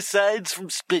keep my sides from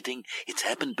splitting. It's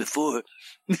happened before.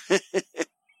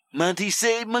 Monty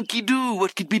say, monkey do.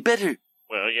 What could be better?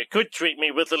 Well, you could treat me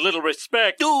with a little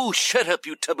respect. Oh, shut up,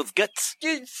 you tub of guts.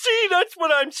 See, that's what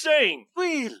I'm saying.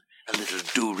 Well, a little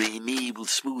do-re-mi will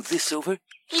smooth this over.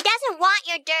 He doesn't want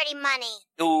your dirty money.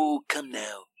 Oh, come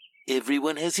now.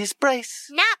 Everyone has his price.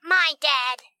 Not my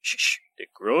dad. Shh. The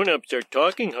grown-ups are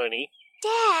talking, honey.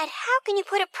 Dad, how can you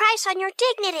put a price on your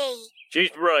dignity?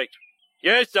 She's right.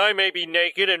 Yes, I may be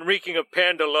naked and reeking of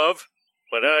panda love,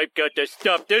 but I've got to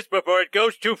stop this before it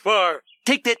goes too far.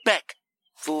 Take that back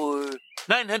for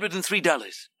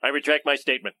 $903. I retract my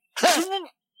statement.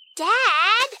 Dad?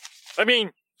 I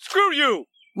mean, screw you!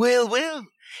 Well,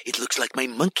 it looks like my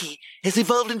monkey has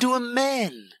evolved into a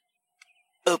man.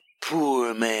 A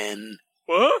poor man.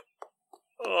 What?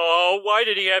 Oh, why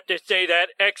did he have to say that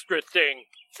extra thing?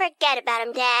 Forget about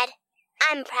him, Dad.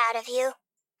 I'm proud of you.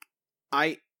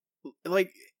 I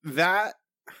like that.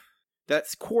 That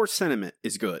core sentiment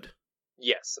is good.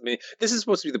 Yes. I mean, this is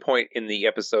supposed to be the point in the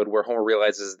episode where Homer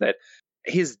realizes that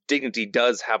his dignity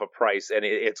does have a price, and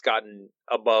it's gotten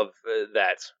above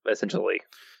that, essentially.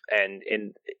 And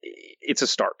it's a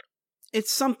start.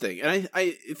 It's something. And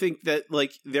I think that,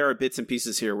 like, there are bits and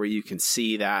pieces here where you can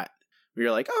see that, where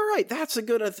you're like, all right, that's a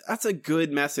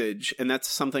good message, and that's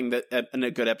something that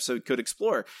a good episode could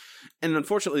explore. And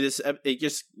unfortunately, it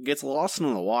just gets lost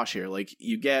in the wash here. Like,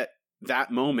 you get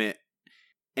that moment,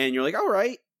 and you're like, all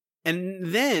right. And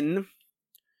then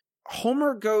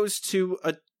Homer goes to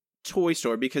a toy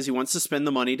store because he wants to spend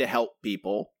the money to help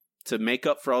people, to make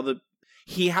up for all the...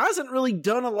 He hasn't really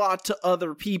done a lot to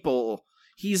other people.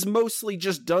 He's mostly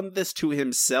just done this to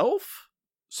himself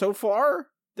so far.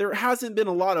 There hasn't been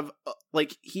a lot of,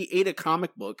 like, he ate a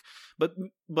comic book, but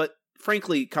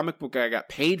frankly, comic book guy got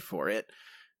paid for it.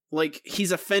 Like,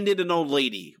 he's offended an old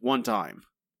lady one time.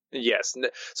 Yes.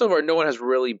 So far, no one has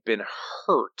really been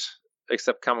hurt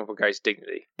except comic book guy's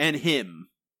dignity. And him.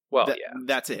 Well, yeah.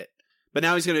 That's it. But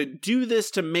now he's going to do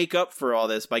this to make up for all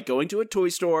this by going to a toy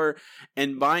store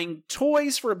and buying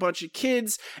toys for a bunch of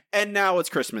kids, and now it's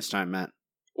Christmas time, Matt.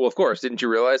 Well, of course. Didn't you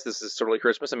realize this is totally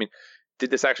Christmas? I mean,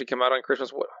 did this actually come out on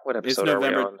Christmas? What episode It's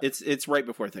November. are we on? It's right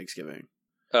before Thanksgiving.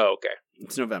 Oh, okay.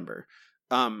 It's November.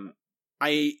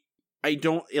 I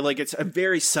don't, like, it's a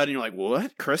very sudden, you're like,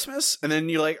 what? Christmas? And then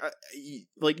you're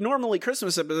like normally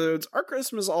Christmas episodes are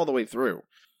Christmas all the way through.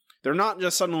 They're not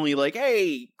just suddenly like,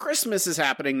 hey, Christmas is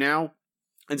happening now.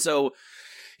 And so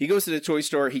he goes to the toy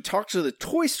store. He talks to the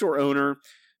toy store owner,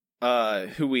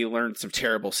 who we learned some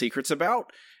terrible secrets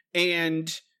about. And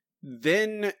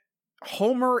then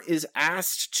Homer is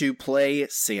asked to play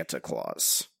Santa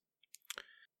Claus.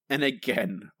 And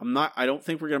again, I don't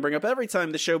think we're going to bring up every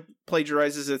time the show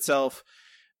plagiarizes itself.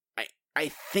 I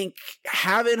think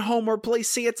having Homer play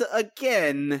Santa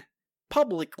again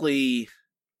publicly,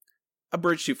 a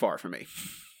bridge too far for me.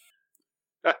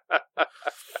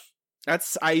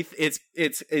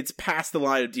 It's past the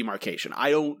line of demarcation.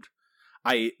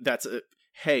 Hey,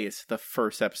 it's the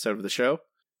first episode of the show.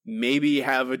 Maybe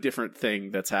have a different thing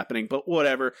that's happening, but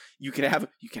whatever. You can have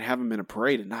him in a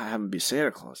parade and not have him be Santa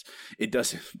Claus. It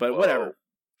doesn't, but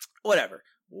whatever.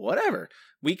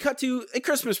 We cut to a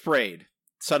Christmas parade.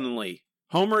 Suddenly,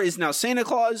 Homer is now Santa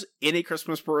Claus in a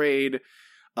Christmas parade.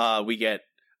 We get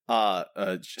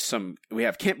we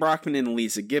have Kent Brockman and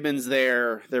Lisa Gibbons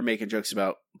there. They're making jokes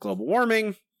about global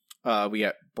warming. We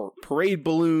got parade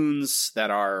balloons that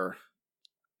are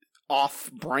off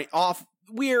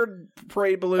weird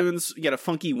parade balloons. You got a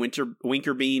funky winker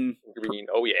bean.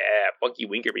 Oh yeah, funky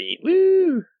winker bean.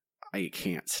 Woo! I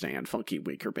can't stand funky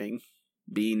winker bean.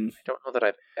 I don't know that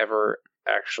I've ever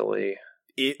actually.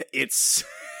 It's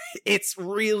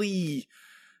really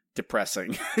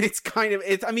depressing. It's kind of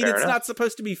it's not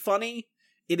supposed to be funny.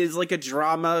 It is like a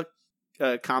drama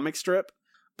comic strip,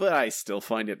 but I still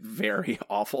find it very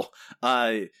awful.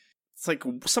 It's like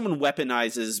someone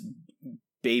weaponizes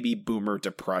baby boomer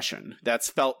depression.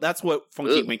 That's what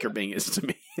funky winker bean is to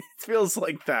me. It feels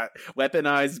like that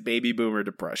weaponized baby boomer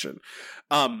depression.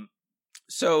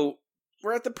 So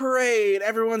we're at the parade.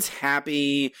 Everyone's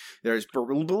happy. There's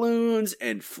balloons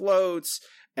and floats,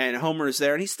 and Homer's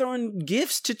there, and he's throwing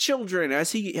gifts to children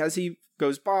as he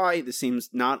goes by. This seems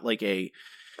not like a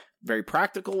very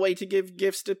practical way to give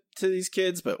gifts to these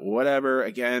kids, but whatever.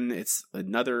 Again, it's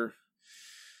another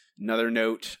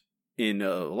note in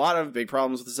a lot of big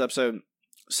problems with this episode.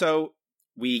 So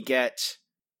we get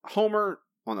Homer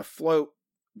on a float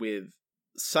with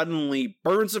suddenly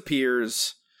Burns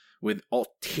appears with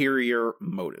ulterior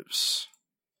motives.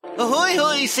 Ahoy,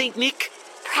 hoy, St. Nick.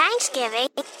 Pranksgiving?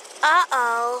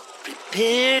 Uh-oh.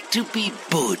 Prepare to be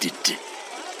boarded.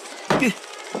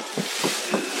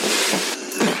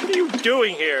 What are you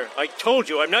doing here? I told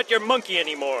you, I'm not your monkey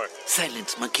anymore.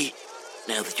 Silence, monkey.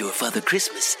 Now that you're Father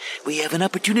Christmas, we have an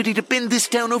opportunity to bend this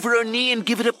town over our knee and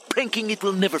give it a pranking it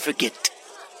will never forget.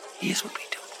 Here's what we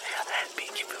do.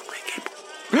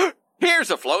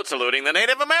 Here's a float saluting the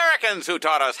Native Americans who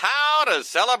taught us how to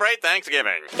celebrate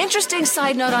Thanksgiving. Interesting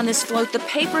side note on this float, the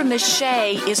paper mache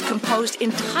is composed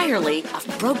entirely of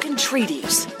broken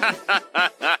treaties.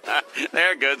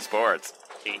 They're good sports.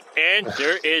 The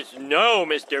answer is no,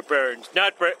 Mr. Burns.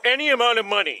 Not for any amount of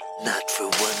money. Not for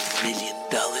 $1 million?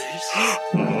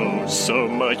 Oh, so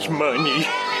much money.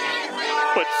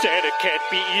 But Santa can't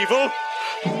be evil.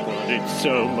 Wanted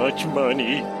so much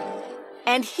money.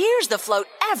 And here's the float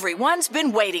everyone's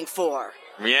been waiting for.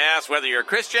 Yes, whether you're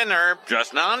Christian or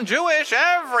just non-Jewish,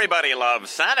 everybody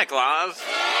loves Santa Claus.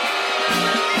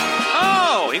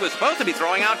 Oh, he was supposed to be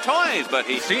throwing out toys, but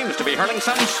he seems to be hurling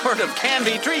some sort of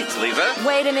candy treats, Lisa.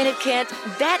 Wait a minute, Kent.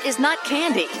 That is not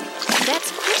candy. That's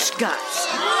fish guts.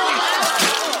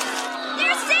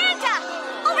 There's Santa!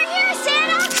 Over here,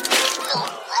 Santa!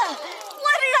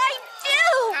 What did I do?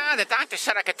 The doctor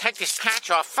said I could take this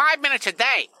patch off 5 minutes a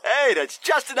day. Hey, that's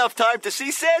just enough time to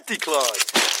see Santa Claus.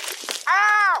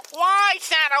 Ah! Why,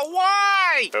 Santa?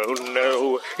 Why? Oh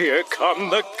no, here come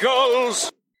the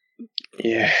gulls!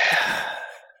 Yeah.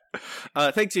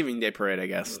 Thanksgiving Day parade, I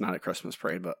guess. Not a Christmas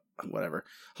parade, but whatever.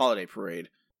 Holiday parade.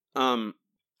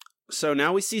 So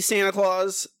now we see Santa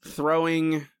Claus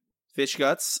throwing fish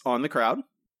guts on the crowd.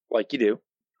 Like you do.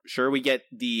 Sure, we get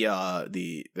the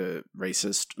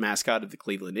racist mascot of the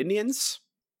Cleveland Indians.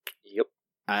 Yep.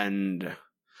 And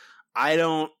I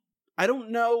don't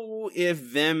know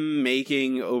if them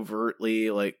making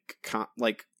overtly kind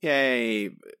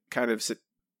of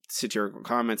satirical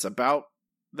comments about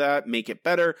that make it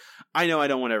better. I know I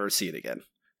don't want to ever see it again.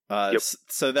 Yep.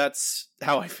 So that's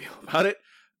how I feel about it.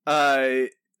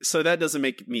 So that doesn't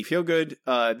make me feel good.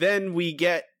 Then we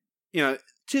get,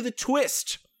 to the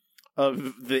twist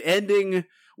of the ending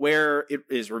where it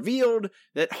is revealed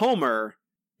that Homer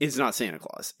is not Santa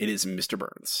Claus. It is Mr.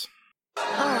 Burns.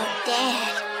 Oh,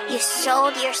 Dad, you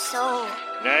sold your soul.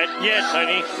 Not yet,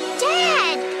 honey.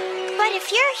 Dad, but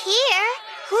if you're here,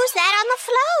 who's that on the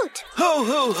float? Ho,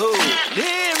 ho, ho!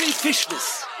 Merry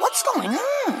Fishmas! What's going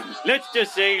on? Let's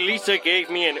just say Lisa gave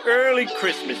me an early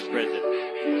Christmas present.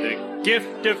 The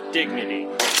gift of dignity.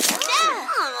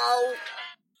 Oh.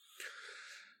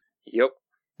 Yep.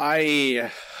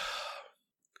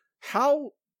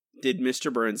 How did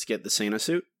Mr. Burns get the Santa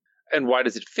suit? And why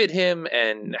does it fit him?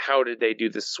 And how did they do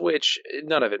the switch?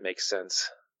 None of it makes sense.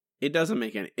 It doesn't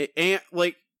make any.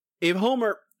 If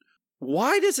Homer,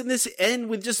 why doesn't this end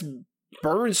with just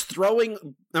Homer throwing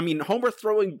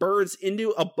Burns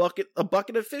into a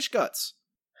bucket of fish guts?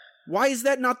 Why is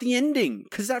that not the ending?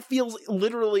 Because that feels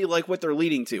literally like what they're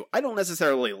leading to. I don't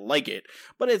necessarily like it,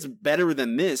 but it's better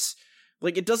than this.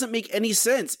 It doesn't make any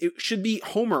sense. It should be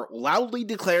Homer loudly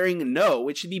declaring no.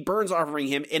 It should be Burns offering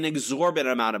him an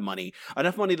exorbitant amount of money.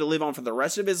 Enough money to live on for the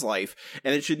rest of his life.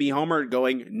 And it should be Homer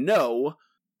going, no,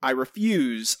 I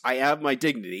refuse. I have my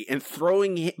dignity. And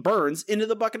throwing Burns into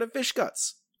the bucket of fish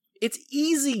guts. It's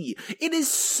easy. It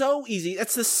is so easy.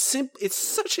 It's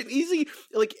such an easy,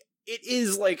 it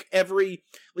is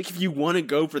if you want to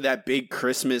go for that big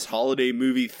Christmas holiday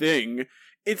movie thing,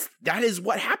 that is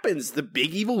what happens. The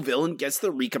big evil villain gets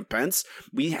the recompense.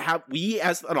 We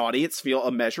as an audience feel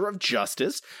a measure of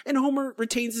justice, and Homer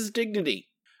retains his dignity.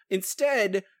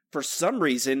 Instead, for some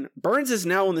reason, Burns is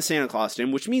now in the Santa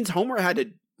costume, which means Homer had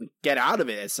to get out of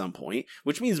it at some point,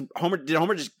 which means did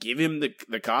Homer just give him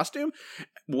the costume?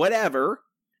 Whatever.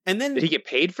 And then did he get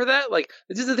paid for that?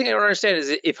 This is the thing I don't understand,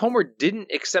 is if Homer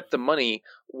didn't accept the money,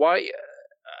 why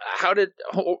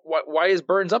is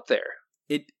Burns up there?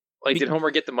 Did Homer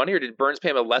get the money, or did Burns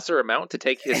pay him a lesser amount to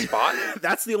take his spot?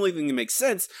 That's the only thing that makes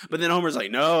sense. But then Homer's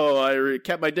like, no, I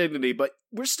kept my dignity, but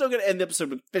we're still going to end the episode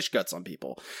with fish guts on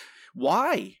people.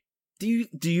 Why? Do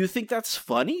you think that's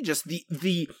funny? Just do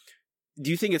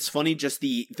you think it's funny just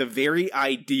the very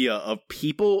idea of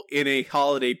people in a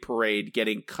holiday parade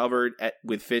getting covered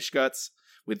with fish guts,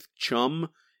 with chum?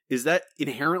 Is that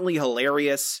inherently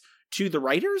hilarious to the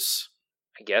writers?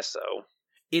 I guess so.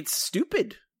 It's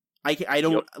stupid. I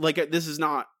don't this is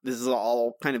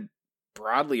all kind of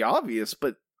broadly obvious,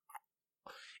 but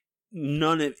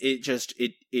none of it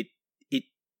it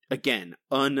again,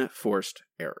 unforced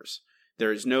errors.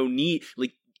 There is no need,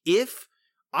 if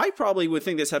I probably would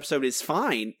think this episode is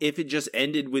fine if it just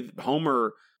ended with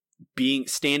Homer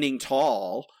standing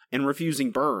tall and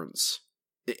refusing Burns.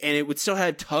 And it would still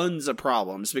have tons of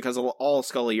problems, because all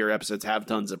Scully Year episodes have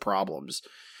tons of problems.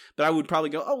 But I would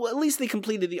probably go, oh, well, at least they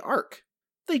completed the arc.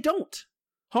 They don't.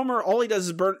 Homer, all he does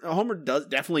is Homer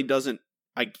definitely doesn't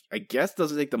I guess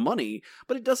doesn't take the money,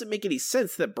 but it doesn't make any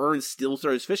sense that Burns still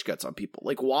throws fish guts on people.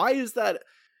 Like, why is that?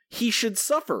 He should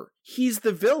suffer. He's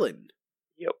the villain.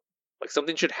 Yep. Like,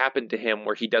 something should happen to him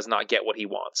where he does not get what he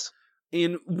wants.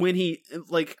 And when he,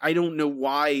 like, I don't know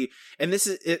why, and this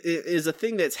is a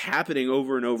thing that's happening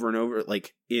over and over and over,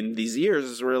 like, in these years,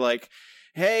 is where, like,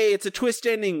 hey, it's a twist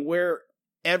ending where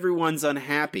everyone's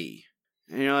unhappy.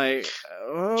 And you're like,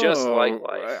 oh, just like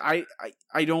life.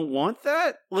 I don't want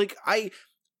that. Like, I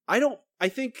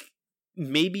think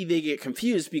maybe they get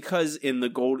confused because in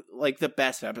the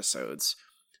best episodes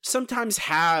sometimes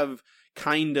have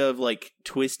kind of like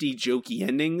twisty, jokey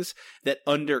endings that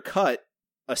undercut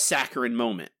a saccharine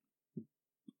moment.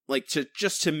 Like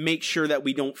just to make sure that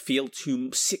we don't feel too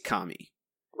sitcom-y.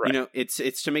 Right. You know,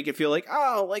 it's to make it feel like,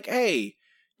 oh, like, hey,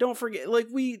 don't forget, like,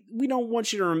 we don't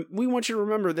want you to, we want you to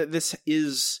remember that this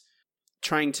is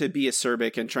trying to be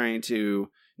acerbic and trying to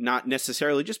not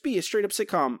necessarily just be a straight up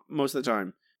sitcom most of the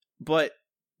time. But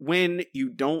when you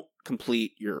don't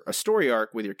complete a story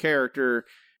arc with your character,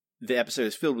 the episode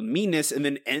is filled with meanness, and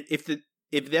then if the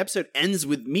episode ends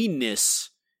with meanness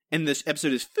and this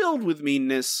episode is filled with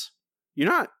meanness,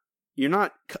 you're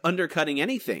not undercutting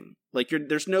anything. Like,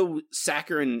 there's no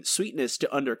saccharine sweetness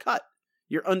to undercut.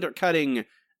 You're undercutting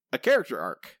a character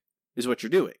arc, is what you're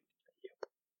doing.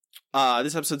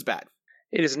 This episode's bad.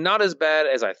 It is not as bad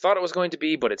as I thought it was going to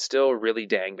be, but it's still really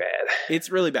dang bad. It's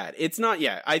really bad. It's not,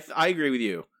 yeah, I agree with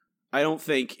you. I don't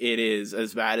think it is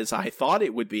as bad as I thought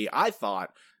it would be. I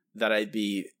thought that I'd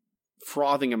be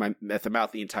frothing at the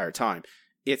mouth the entire time.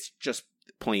 It's just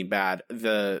plain bad.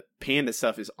 The panda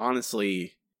stuff is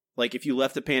honestly, like, if you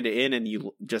left the panda in and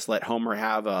you just let Homer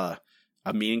have a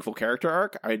meaningful character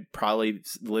arc, I'd probably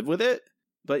live with it.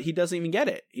 But he doesn't even get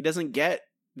it.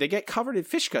 They get covered in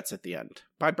fish guts at the end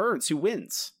by Burns, who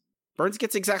wins. Burns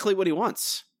gets exactly what he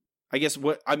wants.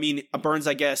 Burns,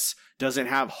 I guess, doesn't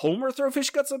have Homer throw fish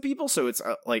guts on people, so it's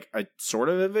like a sort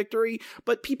of a victory,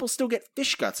 but people still get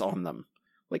fish guts on them.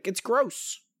 Like, it's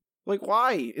gross. Like,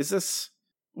 why is this?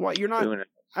 Why you're not doing it?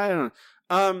 I don't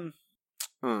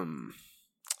know.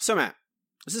 So Matt,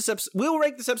 is this episode? We'll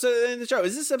rank this episode at the end of the show.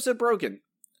 Is this episode broken?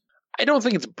 I don't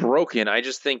think it's broken. I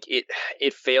just think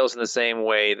it fails in the same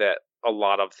way that a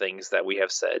lot of things that we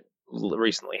have said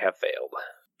recently have failed.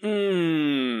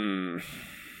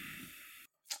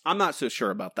 I'm not so sure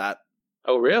about that.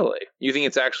 Oh, really? You think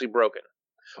it's actually broken?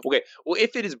 Okay, well,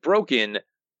 if it is broken,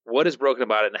 what is broken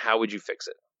about it, and how would you fix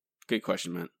it? Good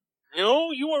question, man.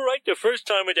 No, you were right the first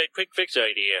time with that quick fix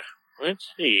idea. Let's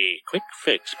see. Quick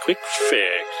fix.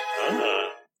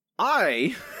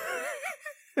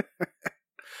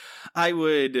 I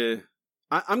would...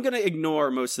 I'm going to ignore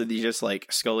most of the just,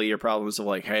 like, Scully problems of,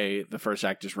 like, hey, the first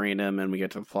act is random and we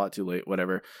get to the plot too late,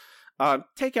 whatever.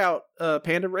 Take out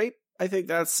panda rape. I think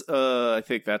that's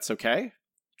okay.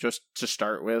 Just to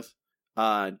start with.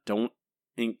 You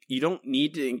don't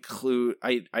need to include...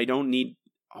 I don't need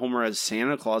Homer as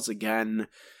Santa Claus again.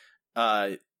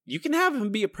 You can have him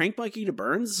be a prank monkey to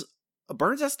Burns.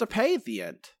 Burns has to pay at the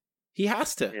end. He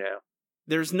has to. Yeah.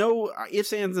 There's no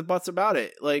ifs, ands, and buts about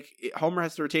it. Like, Homer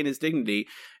has to retain his dignity.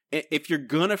 If you're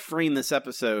gonna frame this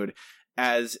episode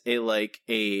as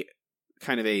a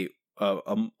kind of a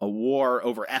war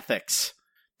over ethics,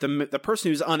 the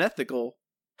person who's unethical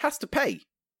has to pay.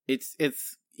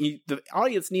 The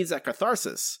audience needs that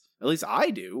catharsis. At least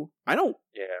I do.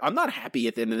 I'm not happy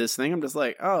at the end of this thing. I'm just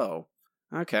like, oh,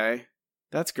 okay,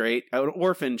 that's great. An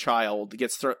orphan child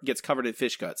gets covered in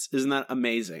fish guts. Isn't that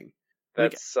amazing?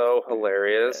 That's so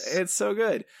hilarious. It's so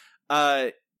good.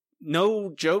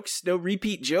 No jokes, no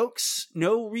repeat jokes,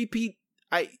 no repeat.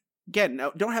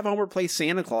 Don't have Homer play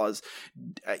Santa Claus.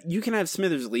 You can have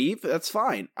Smithers leave. That's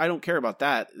fine. I don't care about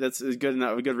that. That's as good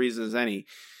enough a good reason as any.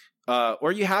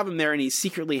 Or you have him there and he's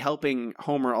secretly helping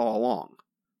Homer all along.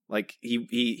 Like,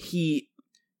 he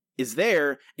is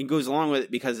there and goes along with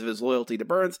it because of his loyalty to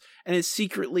Burns and is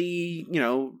secretly,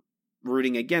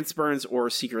 rooting against Burns or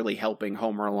secretly helping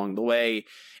Homer along the way.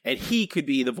 And he could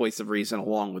be the voice of reason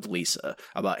along with Lisa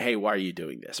about, hey, why are you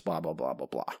doing this? Blah, blah, blah, blah,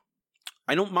 blah.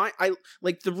 I don't mind.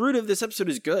 The root of this episode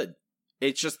is good.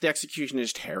 It's just the execution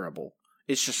is terrible.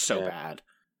 It's just so bad.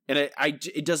 And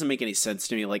it doesn't make any sense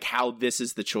to me, like, how this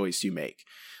is the choice you make.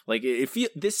 Like,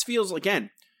 this feels like an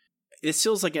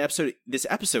episode. This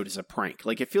episode is a prank.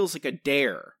 Like, it feels like a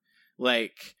dare.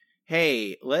 Like,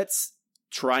 hey, let's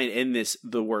try and end this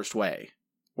the worst way,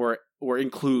 or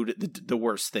include the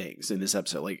worst things in this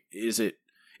episode. Like, it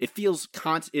feels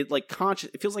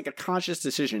it feels like a conscious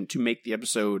decision to make the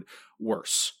episode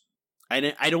worse.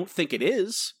 And I don't think it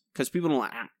is, because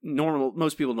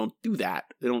most people don't do that.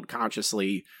 They don't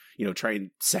consciously, try and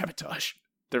sabotage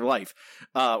their life,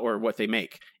 or what they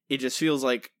make. It just feels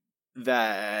like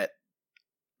that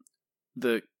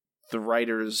the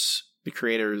writers, the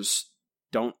creators,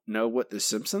 don't know what the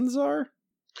Simpsons are,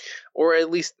 or at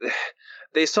least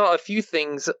they saw a few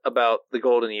things about the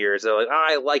golden years. They're like,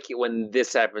 I like it when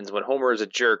this happens, when Homer is a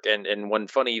jerk, and when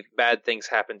funny bad things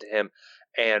happen to him,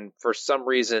 and for some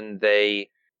reason they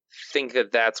think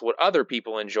that that's what other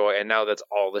people enjoy, and now that's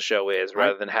all the show is,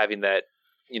 rather than having that,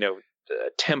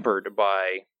 tempered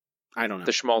by, I don't know,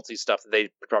 the schmaltzy stuff that they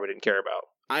probably didn't care about.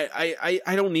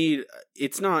 I don't need.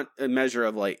 It's not a measure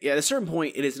of at a certain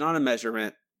point. It is not a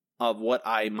measurement of what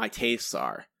my tastes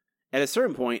are. At a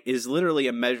certain point, it is literally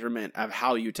a measurement of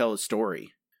how you tell a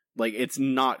story. Like, it's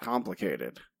not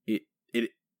complicated.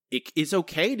 It's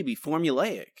okay to be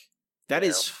formulaic. That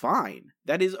is fine.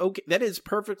 That is okay. That is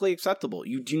perfectly acceptable.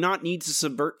 You do not need to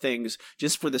subvert things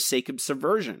just for the sake of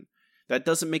subversion. That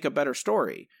doesn't make a better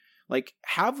story. Like,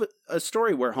 have a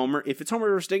story where Homer, if it's Homer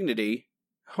versus Dignity,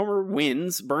 Homer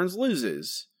wins, Burns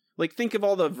loses. Like, think of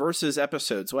all the versus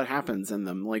episodes, what happens in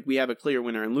them. Like, we have a clear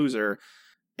winner and loser,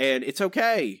 and it's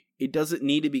okay. It doesn't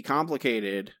need to be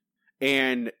complicated.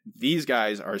 And these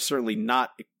guys are certainly not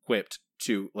equipped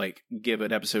to, give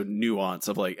an episode nuance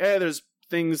of, there's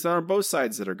things that are both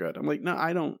sides that are good. I'm like, no,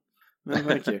 I don't. No,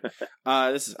 thank you.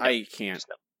 I can't.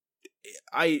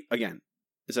 Again,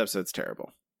 this episode's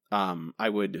terrible.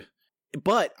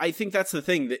 But I think that's the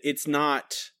thing, that it's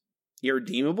not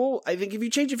irredeemable. I think if you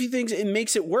change a few things, it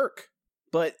makes it work.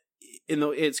 But in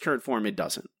its current form, it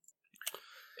doesn't.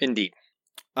 Indeed.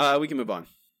 We can move on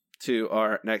to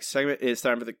our next segment. It's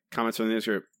time for the comments from the news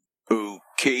group.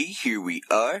 Okay, here we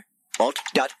are.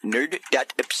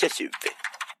 Alt.nerd.obsessive.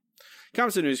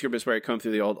 Comments in the news group is where I comb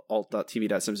through the old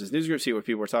alt.tv.simpsons news group, see what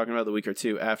people were talking about the week or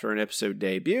two after an episode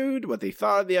debuted, what they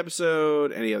thought of the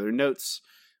episode, any other notes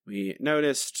we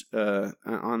noticed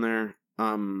on there.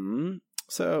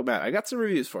 So, Matt, I got some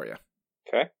reviews for you.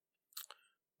 Okay.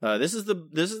 This is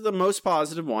the most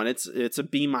positive one. It's a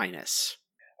B-. I'm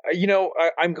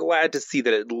glad to see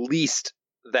that at least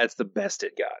that's the best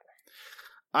it got.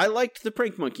 I liked the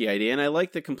prank monkey idea, and I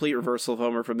liked the complete reversal of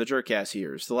Homer from the jerk-ass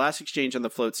years. The last exchange on the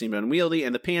float seemed unwieldy,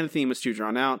 and the pan theme was too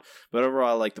drawn out, but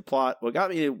overall I liked the plot. What got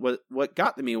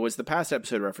to me was the past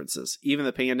episode references. Even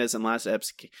the pandas in last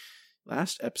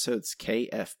episode's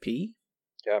KFP?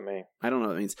 Got me. I don't know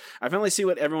what that means. I finally see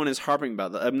what everyone is harping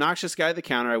about. The obnoxious guy at the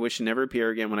counter I wish to never appear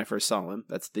again when I first saw him.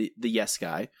 That's the yes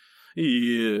guy.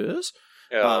 Yes.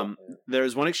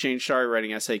 There's one exchange, sorry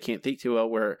writing essay, can't think too well,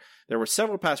 where there were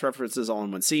several past references all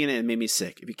in one scene, and it made me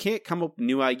sick. If you can't come up with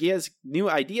new ideas,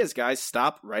 guys,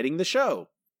 stop writing the show.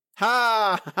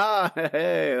 Ha ha!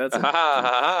 Hey, that's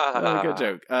a good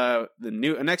joke. The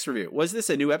next review. Was this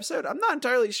a new episode? I'm not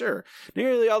entirely sure.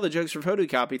 Nearly all the jokes were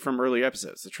photocopied from earlier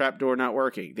episodes. The trapdoor not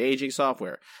working, the aging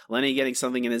software, Lenny getting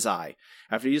something in his eye.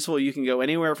 After useful, you can go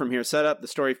anywhere from here setup, the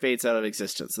story fades out of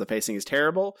existence. The pacing is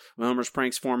terrible, with Homer's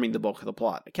pranks forming the bulk of the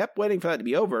plot. I kept waiting for that to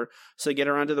be over, so I get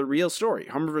around to the real story.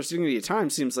 Homer vs. Dignity at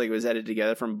times seems like it was edited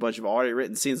together from a bunch of already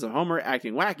written scenes of Homer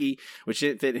acting wacky, which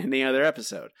didn't fit in any other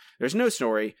episode. There's no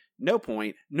story, no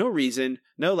point, no reason,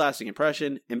 no lasting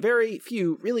impression, and very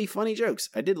few really funny jokes.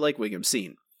 I did like Wiggum's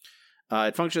scene.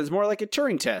 It functions more like a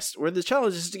Turing test, where the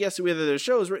challenge is to guess whether the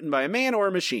show is written by a man or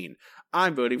a machine.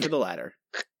 I'm voting for the latter.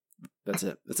 That's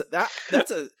it. That's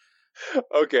a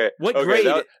okay. What grade?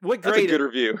 That's a good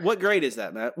review. What grade is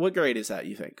that, Matt? What grade is that,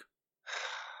 you think?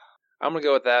 I'm gonna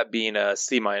go with that being a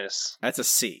C-. That's a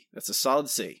C. That's a solid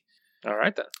C. All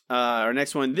right, then. Our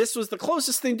next one. This was the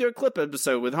closest thing to a clip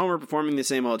episode, with Homer performing the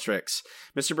same old tricks.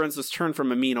 Mr. Burns was turned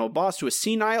from a mean old boss to a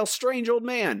senile, strange old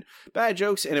man. Bad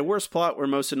jokes and a worse plot were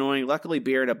most annoying. Luckily,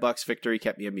 beer and a Bucks victory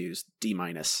kept me amused. D-.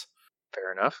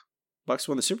 Fair enough. Bucks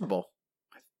won the Super Bowl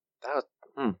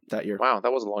that year. Wow,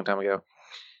 that was a long time ago.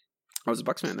 I was a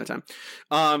Bucks fan at that time.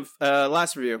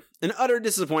 Last review. An utter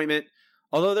disappointment.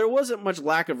 Although there wasn't much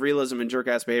lack of realism and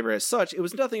jerk-ass behavior as such, it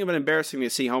was nothing of an embarrassing to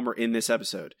see Homer in this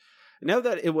episode. Now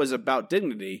that it was about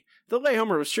dignity, the way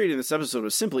Homer was treated in this episode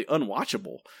was simply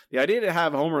unwatchable. The idea to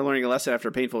have Homer learning a lesson after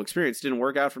a painful experience didn't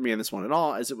work out for me in this one at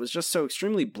all, as it was just so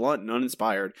extremely blunt and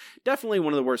uninspired. Definitely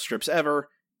one of the worst strips ever.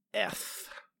 F.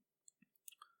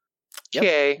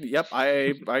 Yep,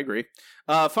 I agree.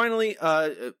 Finally,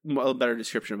 a better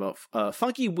description about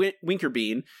Funky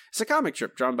Winkerbean. It's a comic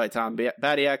strip drawn by Tom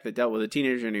Badiak that dealt with a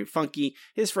teenager named Funky,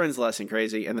 his friends less than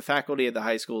crazy, and the faculty at the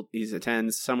high school he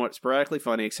attends, somewhat sporadically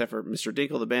funny, except for Mr.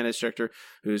 Dinkle, the band instructor,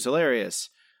 who's hilarious.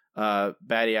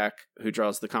 Badiak, who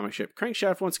draws the comic strip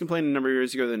Crankshaft, once complained a number of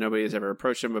years ago that nobody has ever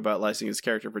approached him about licensing his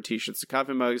character for t-shirts and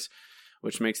coffee mugs,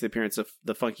 which makes the appearance of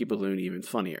the Funky Balloon even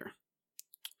funnier.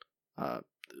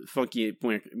 Funky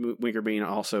Winkerbean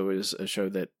also is a show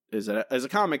that is a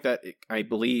comic that I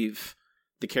believe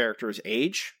the characters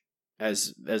age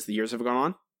as the years have gone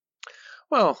on.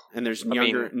 Well, and there's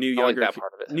new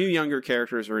younger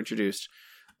characters were introduced.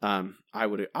 I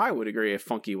would agree if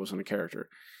Funky wasn't a character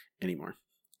anymore.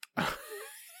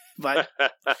 But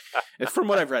from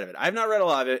what I've read of it, I've not read a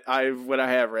lot of it. What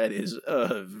I have read is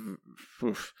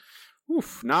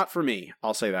not for me.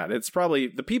 I'll say that. It's probably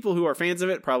the people who are fans of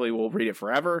it probably will read it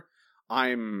forever.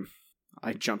 I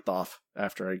jumped off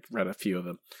after I read a few of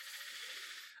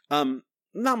them.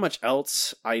 Not much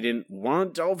else. I didn't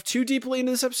want to delve too deeply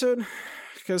into this episode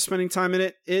because spending time in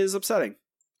it is upsetting.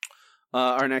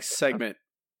 Our next segment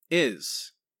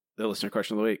is the listener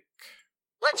question of the week.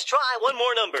 Let's try one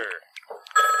more number.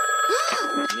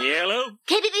 Yellow.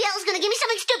 KBBL is going to give me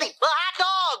something stupid. A hot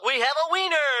dog. We have a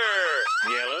wiener.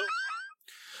 Yellow.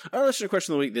 Our listener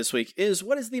question of the week this week is,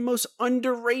 what is the most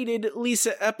underrated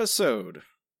Lisa episode?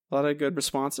 A lot of good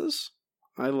responses.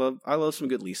 I love some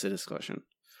good Lisa discussion.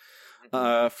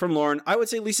 From Lauren, I would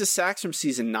say Lisa Sachs from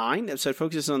season 9. The episode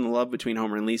focuses on the love between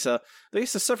Homer and Lisa. They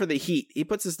used to suffer the heat. He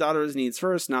puts his daughter's needs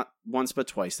first, not once but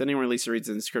twice. Then when Lisa reads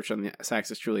the description on the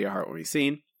Sachs is truly a heartwarming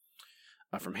scene.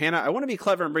 From Hannah, I want to be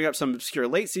clever and bring up some obscure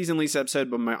late season Lisa episode,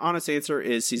 but my honest answer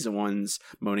is season 1's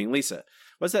Moaning Lisa.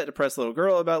 What's that depressed little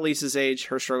girl about Lisa's age?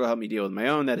 Her struggle helped me deal with my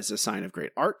own. That is a sign of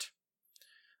great art.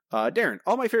 Darren,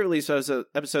 all my favorite Lisa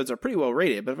episodes are pretty well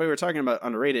rated, but if we were talking about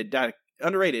underrated,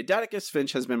 Atticus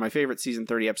Finch has been my favorite season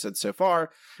 30 episode so far.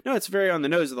 No, it's very on the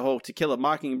nose of the whole To Kill a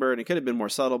Mockingbird, and it could have been more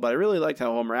subtle, but I really liked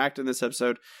how Homer acted in this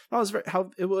episode.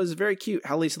 It was very cute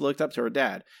how Lisa looked up to her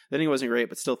dad. The ending wasn't great,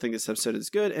 but still think this episode is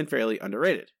good and fairly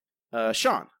underrated.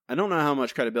 Sean, I don't know how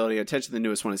much credibility and attention the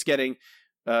newest one is getting,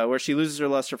 where she loses her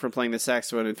luster from playing the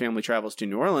saxophone and family travels to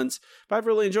New Orleans, but I've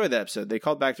really enjoyed that episode. They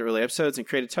called back to early episodes and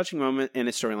created a touching moment and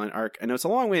a storyline arc. I know it's a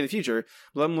long way in the future,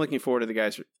 but I'm looking forward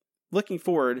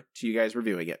to you guys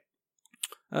reviewing it.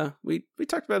 We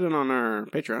talked about it on our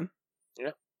Patreon.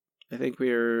 Yeah. I think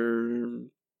we're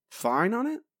fine on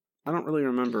it. I don't really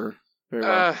remember very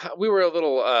well. We were a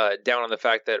little down on the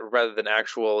fact that rather than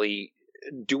actually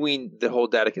doing the whole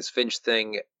Atticus Finch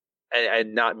thing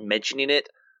and not mentioning it,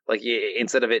 like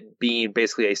instead of it being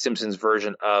basically a Simpsons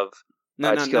version of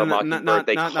To Kill a Mockingbird,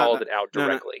 they called it out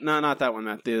directly. No, not that one,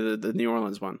 Matt. The New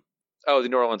Orleans one. Oh, the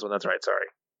New Orleans one. That's right. Sorry.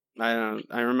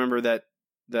 I remember that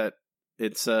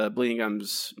it's Bleeding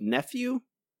Gum's nephew,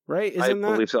 right? I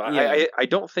believe so. Yeah. I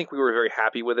don't think we were very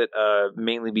happy with it,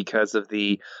 mainly because of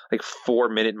the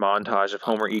 4-minute montage of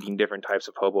Homer eating different types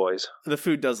of po' boys. The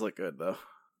food does look good, though.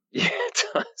 Yeah, it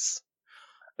does.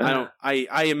 I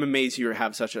am amazed you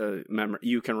have such a memory.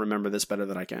 You can remember this better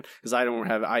than I can, because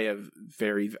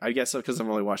I guess because I've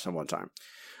only watched them one time.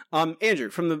 Andrew,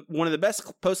 from one of the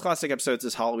best post-classic episodes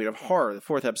is Halloween of Horror, the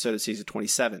 4th episode of season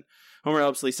 27. Homer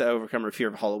helps Lisa overcome her fear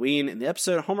of Halloween. In the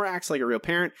episode, Homer acts like a real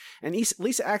parent, and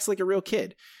Lisa acts like a real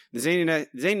kid. The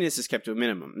zaniness is kept to a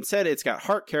minimum. Instead, it's got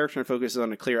heart, character, and focuses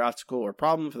on a clear obstacle or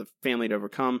problem for the family to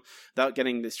overcome without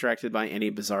getting distracted by any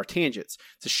bizarre tangents.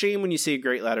 It's a shame when you see a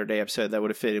great latter-day episode that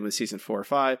would have fit in with season 4 or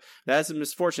 5 that has the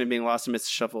misfortune of being lost amidst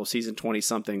the shuffle of season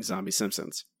 20-something Zombie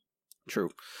Simpsons. True.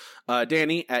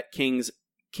 Danny at King's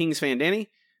fan Danny.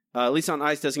 Lisa on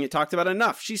Ice doesn't get talked about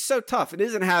enough. She's so tough. It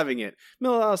isn't having it.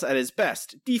 Millhouse at his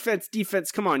best.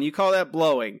 Defense. Come on, you call that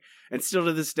blowing. And still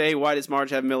to this day, why does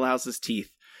Marge have Millhouse's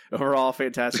teeth? Overall,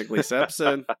 fantastic Lisa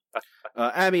episode.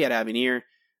 Abby at Abby Near.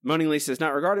 Moaning Lisa is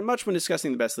not regarded much when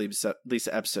discussing the best Lisa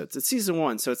episodes. It's season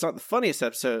 1, so it's not the funniest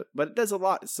episode, but it does a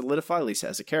lot to solidify Lisa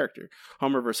as a character.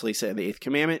 Homer vs. Lisa and the 8th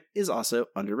Commandment is also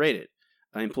underrated.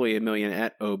 Employee a million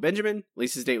at O. Benjamin.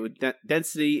 Lisa's date with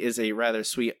Density is a rather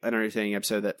sweet, entertaining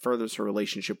episode that furthers her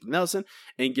relationship with Nelson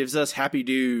and gives us Happy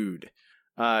Dude.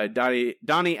 Donnie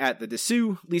at the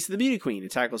Dessous. Lisa the Beauty Queen.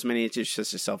 It tackles many issues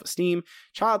such as self-esteem,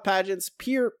 child pageants,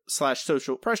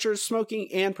 peer/social pressures, smoking,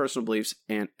 and personal beliefs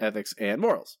and ethics and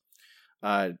morals.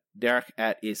 Derek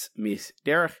at Is Miss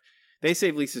Derek. They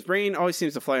Save Lisa's Brain always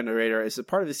seems to fly under the radar. It's a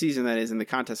part of the season that is in the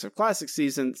context of classic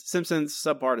seasons, Simpsons,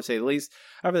 subpar to say the least.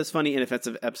 However, this funny,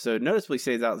 inoffensive episode noticeably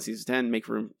stands out in season 10. Make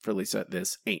room for Lisa.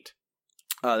 This ain't.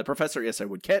 The Professor, Yes I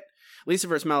Would Kit. Lisa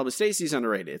vs. Malibu Stacy is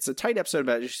underrated. It's a tight episode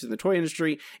about issues in the toy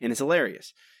industry, and it's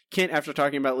hilarious. Kent after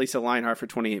talking about Lisa Lionheart for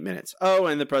 28 minutes. Oh,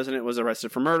 and the president was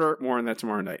arrested for murder. More on that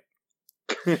tomorrow night.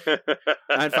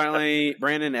 And finally,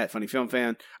 Brandon at Funny Film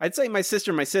Fan. I'd say My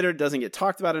Sitter doesn't get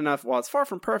talked about enough. While it's far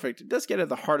from perfect, it does get at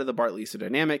the heart of the Bart-Lisa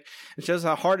dynamic and shows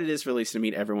how hard it is for Lisa to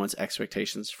meet everyone's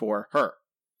expectations for her.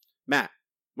 Matt,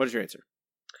 what is your answer?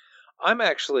 I'm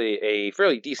actually a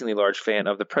fairly decently large fan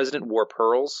of The President Wore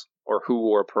Pearls, or Who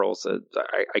Wore Pearls.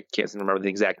 I can't seem to remember the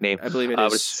exact name. I believe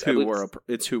it's Who Wore.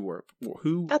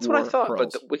 Who? That's wore what I thought,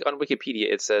 pearls. but on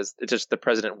Wikipedia it says it's just The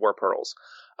President Wore Pearls.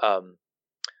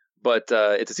 But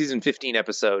it's a season 15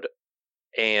 episode,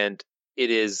 and it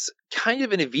is kind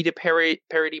of an Evita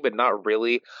parody, but not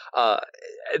really.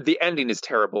 The ending is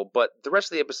terrible, but the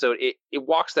rest of the episode, it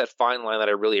walks that fine line that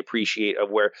I really appreciate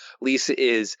of where Lisa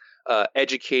is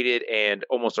educated and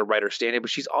almost a writer stand-in, but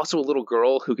she's also a little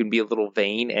girl who can be a little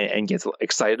vain and gets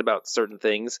excited about certain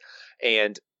things.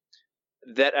 And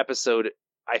that episode,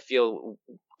 I feel,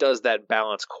 does that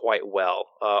balance quite well.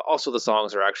 Also, the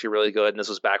songs are actually really good, and this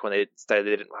was back when they decided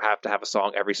they didn't have to have a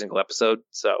song every single episode,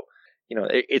 so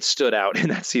it stood out in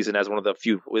that season as one of the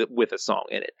few with a song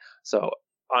in it. So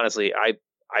honestly, I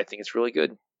think it's really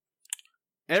good.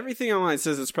 Everything online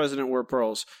says it's President Wore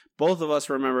Pearls. Both of us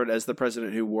remember it as the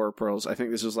President Who Wore Pearls. I think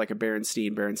this was like a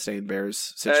Berenstain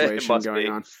Bears situation going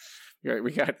on.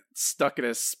 We got stuck in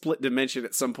a split dimension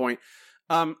at some point.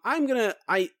 I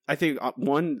think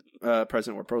one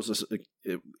President Wore Pearls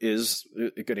is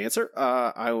a good answer.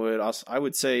 I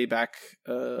would say back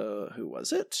who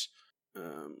was it?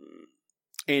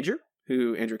 Andrew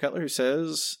Cutler, who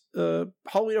says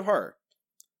Halloween of Horror,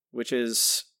 which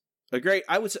is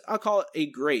I'll call it a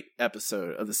great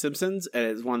episode of The Simpsons, and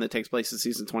it's one that takes place in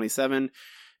season 27,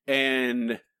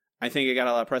 and I think it got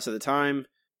a lot of press at the time,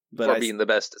 but being the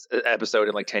best episode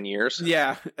in like 10 years.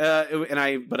 Yeah,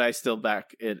 but I still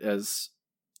back it as,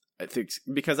 I think,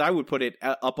 because I would put it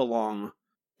up along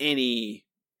any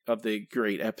of the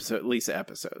great Lisa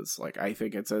episodes. Like, I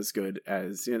think it's as good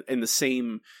as in the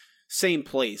same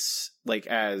place, like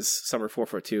as Summer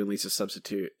 442 and Lisa's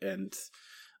Substitute and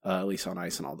Lisa on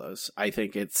Ice and all those. I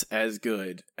think it's as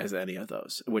good as any of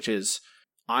those, which is,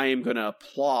 I am going to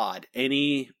applaud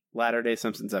any Latter-day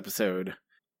Simpsons episode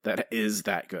that is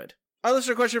that good. Our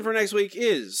listener question for next week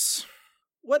is,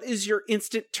 what is your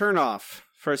instant turnoff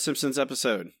for a Simpsons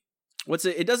episode?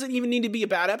 It doesn't even need to be a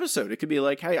bad episode. It could be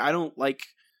like, hey, I don't like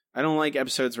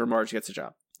episodes where Marge gets a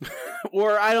job.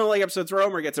 Or I don't like episodes where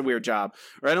Homer gets a weird job.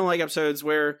 Or I don't like episodes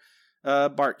where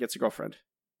Bart gets a girlfriend.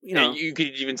 And you could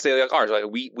even say like ours, like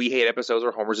we hate episodes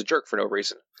where Homer's a jerk for no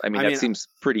reason. I mean, that seems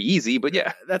pretty easy, but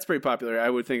yeah. That's pretty popular. I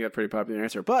would think that's a pretty popular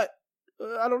answer. But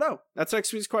I don't know. That's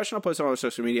next week's question. I'll post it on our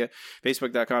social media.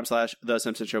 Facebook.com/The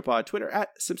Simpsons Show Pod. Twitter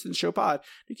 @Simpsons Show Pod.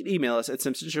 You can email us at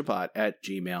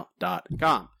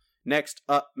simpsonsshowpod@gmail.com. Next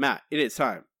up, Matt, it is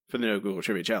time for the No Google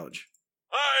Trivia Challenge.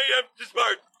 I am too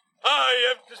smart.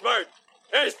 I am too smart.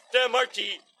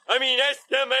 S-M-R-T. I mean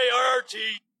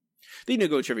S-M-A-R-R-T. The No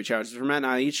Google Trivia Challenge is where Matt and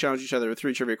I each challenge each other with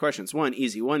 3 trivia questions. 1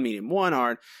 easy, 1 medium, 1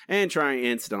 hard, and try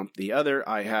and stump the other.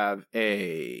 I have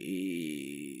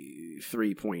a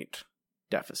 3-point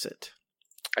deficit.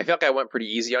 I feel like I went pretty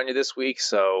easy on you this week,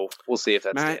 so we'll see if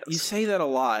that Matt, stands. you say that a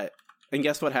lot, and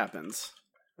guess what happens?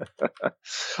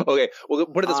 Okay, well,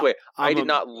 put it this way. I did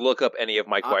not look up any of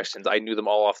my questions. I knew them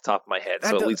all off the top of my head,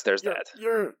 so at least there's that.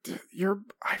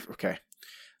 Okay.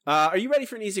 Are you ready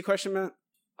for an easy question, Matt?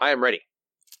 I am ready.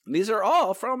 These are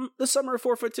all from the summer of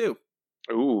 4'2".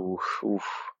 Ooh.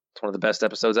 It's one of the best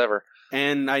episodes ever.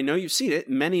 And I know you've seen it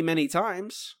many, many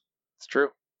times. It's true.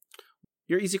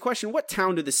 Your easy question, what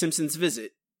town did the Simpsons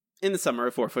visit in the summer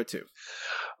of 4'2"?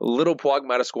 Little Port.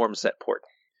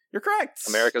 You're correct.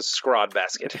 America's Scrod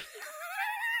Basket.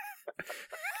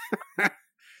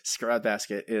 Scrod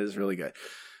Basket is really good.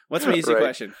 What's my easy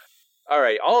question? All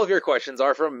right, all of your questions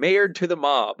are from Mayor to the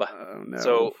Mob. Oh, no.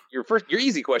 So your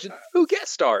easy question, who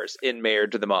guest stars in Mayor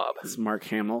to the Mob? This is Mark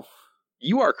Hamill.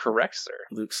 You are correct, sir.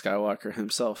 Luke Skywalker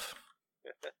himself.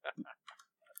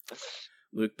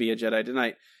 Luke, be a Jedi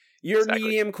tonight. Your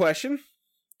medium question,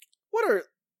 what are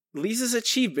Lisa's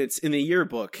achievements in the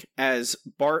yearbook as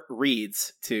Bart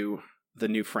reads to the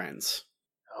new friends?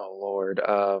 Oh, Lord.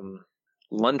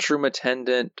 Lunchroom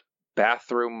attendant,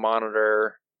 bathroom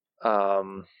monitor,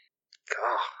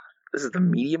 this is the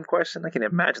medium question? I can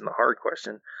imagine the hard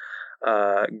question.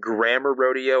 Grammar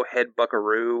rodeo, head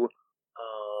buckaroo,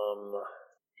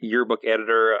 yearbook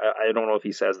editor. I don't know if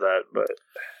he says that, but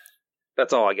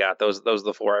that's all I got. Those are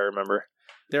the 4 I remember.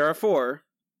 There are 4,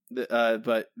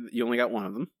 but you only got one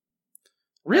of them.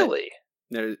 Really?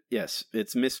 Yes,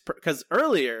 it's because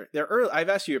earlier, I've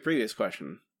asked you a previous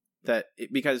question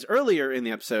because earlier in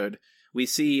the episode we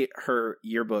see her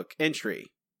yearbook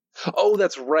entry. Oh,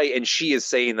 that's right, and she is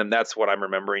saying them. That's what I'm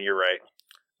remembering. You're right.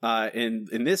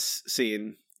 In this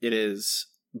scene, it is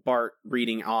Bart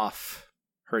reading off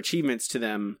her achievements to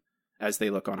them as they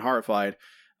look on horrified.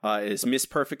 Is Miss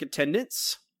Perfect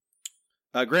Attendance,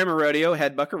 Grammar Rodeo,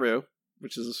 Head Buckaroo,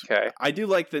 which is okay. I do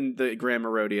like the Grandma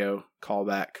Rodeo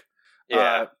callback.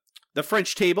 Yeah. The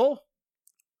French Table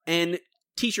and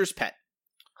Teacher's Pet.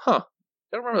 Huh.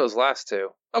 I don't remember those last two.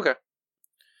 Okay.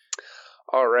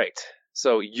 All right.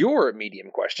 So your medium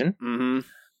question. Mm-hmm.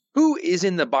 Who is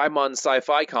in the Baimon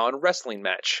Sci-Fi Con wrestling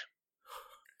match?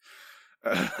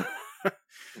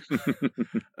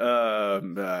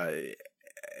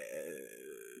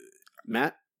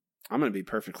 Matt, I'm going to be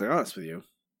perfectly honest with you.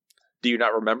 Do you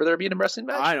not remember there being a wrestling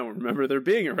match? I don't remember there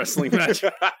being a wrestling match.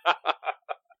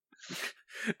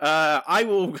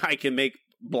 I can make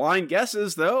blind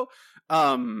guesses though.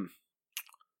 I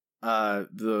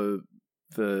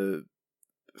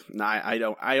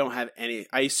don't have any.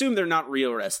 I assume they're not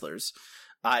real wrestlers.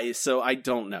 So I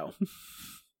don't know.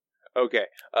 Okay.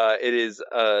 It is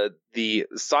the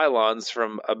Cylons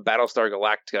from Battlestar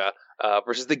Galactica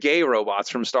versus the gay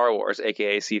robots from Star Wars,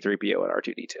 aka C-3PO and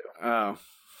R2-D2. Oh.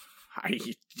 I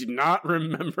do not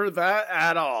remember that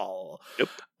at all. Nope.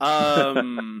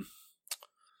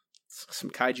 Some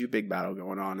kaiju big battle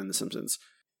going on in The Simpsons.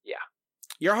 Yeah.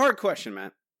 Your hard question,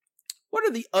 Matt. What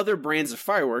are the other brands of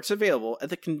fireworks available at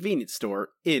the convenience store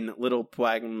in Little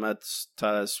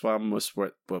Pwagmatswamos?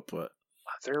 What? Other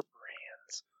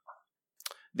brands?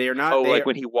 They are not. Oh, like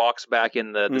when he walks back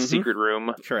in the Mhm. secret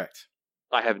room? Correct.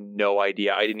 I have no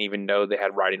idea. I didn't even know they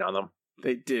had writing on them.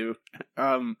 They do.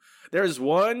 There's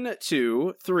 1,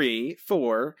 2, 3,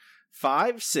 4,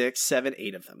 5, 6, 7,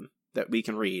 8 of them that we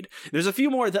can read. There's a few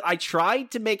more that I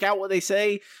tried to make out what they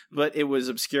say, but it was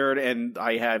obscured, and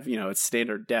I have, it's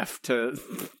standard def to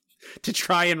to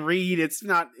try and read. It's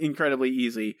not incredibly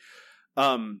easy.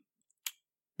 And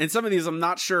some of these I'm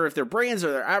not sure if they're brands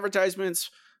or they're advertisements,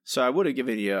 so I would have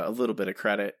given you a little bit of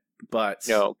credit, but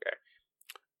okay.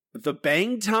 The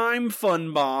Bang Time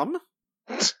Fun Bomb,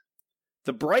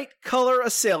 the Bright Color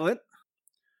Assailant,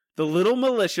 the Little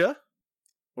Militia,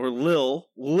 or Lil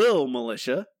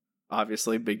Militia,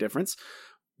 obviously, big difference.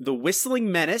 The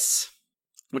Whistling Menace,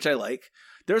 which I like.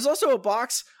 There's also a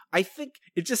box, I think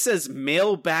it just says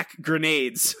mailback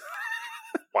grenades.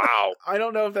 Wow. I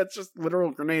don't know if that's just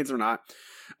literal grenades or not.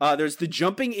 There's the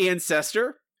Jumping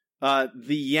Ancestor, the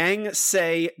Yang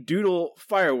Se Doodle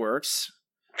Fireworks,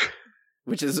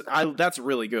 which is, that's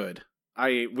really good.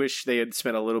 I wish they had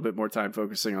spent a little bit more time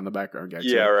focusing on the background guy.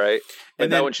 Yeah, right.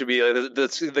 And that then, one should be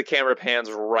the camera pans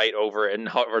right over it and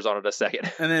hovers on it a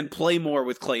second. And then Play More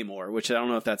with Claymore, which I don't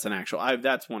know if that's an actual.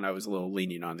 That's one I was a little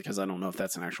lenient on because I don't know if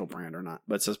that's an actual brand or not.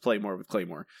 But it says Play More with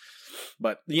Claymore.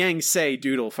 But Yang Se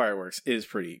Doodle Fireworks is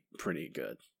pretty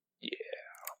good. Yeah,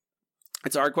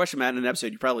 it's a hard question, Matt. In an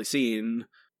episode you've probably seen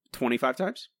 25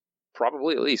 times,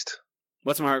 probably at least.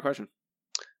 What's my hard question?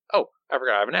 Oh, I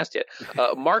forgot. I haven't asked yet.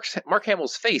 Mark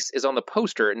Hamill's face is on the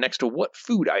poster next to what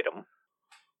food item?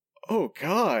 Oh,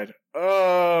 God.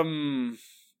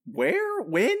 Where?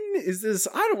 When is this?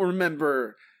 I don't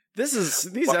remember.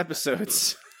 These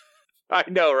episodes. I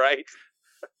know, right?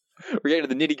 We're getting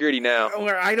to the nitty gritty now.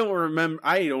 Where I don't remember.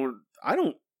 I don't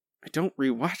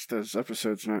rewatch those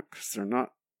episodes now because they're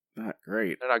not that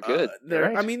great. They're not good.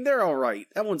 Right. I mean, they're all right.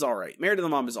 That one's all right. Married to the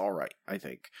Mom is all right, I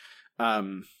think.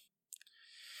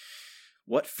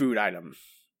 What food item?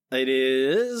 It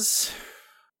is.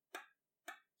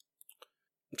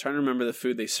 I'm trying to remember the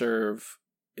food they serve.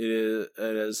 It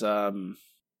is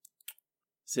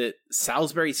it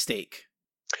Salisbury steak?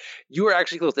 You were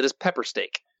actually close. It is pepper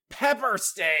steak. Pepper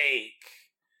steak!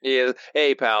 Yeah.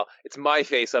 Hey, pal. It's my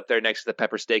face up there next to the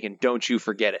pepper steak, and don't you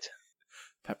forget it.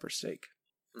 Pepper steak.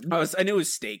 I knew it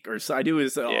was steak, or so I knew it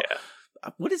was. Yeah.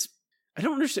 What is? I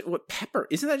don't understand. What pepper?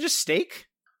 Isn't that just steak?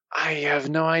 I have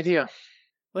no idea.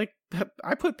 Like,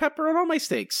 I put pepper on all my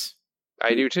steaks.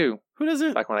 I do too. Who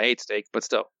doesn't? Like when I ate steak, but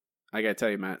still. I gotta tell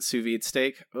you, Matt, sous vide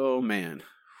steak. Oh man,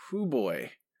 whoo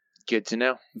boy. Good to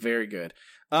know. Very good.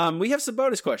 We have some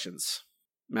bonus questions,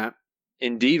 Matt.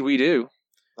 Indeed, we do.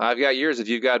 I've got yours if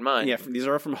you've got mine. Yeah, these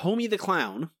are from Homie the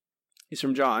Clown. He's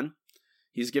from John.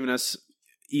 He's given us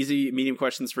easy, medium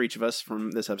questions for each of us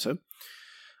from this episode.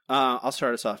 I'll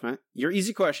start us off, Matt. Your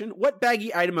easy question: what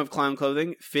baggy item of clown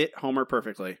clothing fit Homer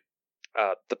perfectly?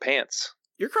 The pants.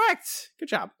 You're correct. Good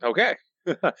job. Okay.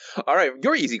 All right,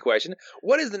 your easy question.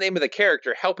 What is the name of the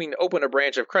character helping open a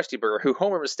branch of Krusty Burger who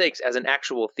Homer mistakes as an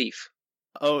actual thief?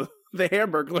 Oh, the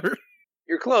Hamburglar.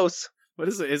 You're close. What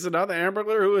is it? Is it not the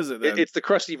Hamburglar? Who is it then? It's the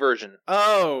Krusty version.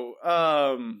 Oh,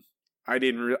 I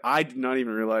did not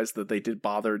even realize that they did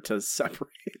bother to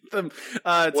separate them.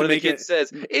 One of the kids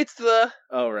says, it's the...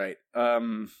 Oh, right.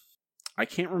 I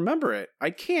can't remember it. I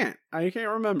can't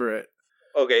remember it.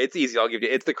 Okay, it's easy. I'll give you.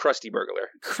 It's the Krusty Burglar.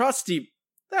 Krusty.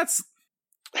 That's.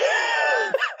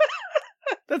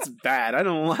 That's bad. I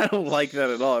don't like that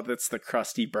at all. That's the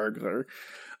Krusty Burglar.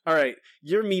 All right,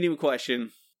 your medium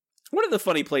question. What are the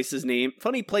funny place names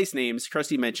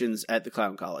Krusty mentions at the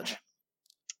Clown College?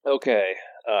 Okay.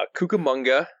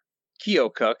 Cucamonga,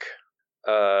 Keokuk,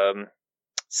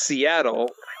 Seattle.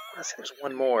 There's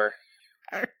one more.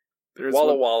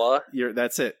 Walla Walla.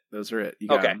 That's it. Those are it. You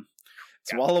got okay. them.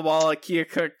 It's Walla Walla,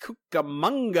 Keokuk,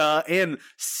 Cucamonga, and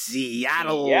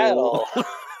Seattle.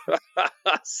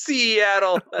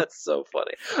 Seattle. That's so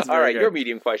funny. All right, your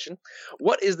medium question.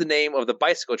 What is the name of the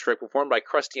bicycle trick performed by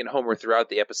Krusty and Homer throughout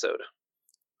the episode?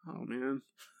 Oh, man.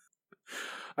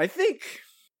 I think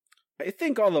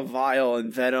all the vile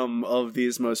and venom of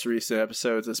these most recent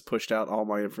episodes has pushed out all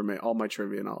my information, all my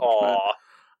trivia knowledge. Aww.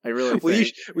 I really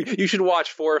think... you should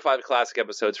watch 4 or 5 classic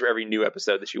episodes for every new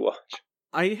episode that you watch.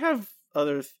 I have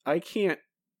other... I can't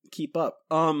keep up.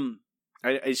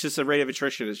 It's just a rate of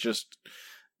attrition.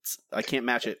 I can't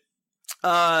match it.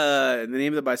 The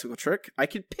name of the bicycle trick. I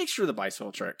could picture the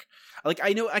bicycle trick.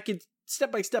 I know I could...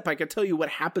 Step by step, I could tell you what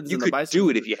happens in the bicycle. You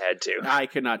could do it if you had to. I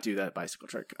could not do that bicycle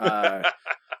trick.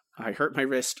 I hurt my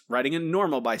wrist riding a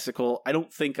normal bicycle. I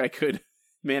don't think I could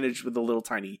manage with a little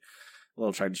tiny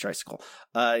tricycle.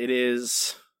 It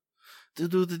is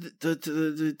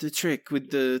the trick with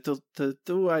the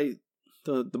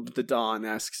Don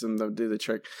asks him to do the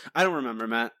trick. I don't remember,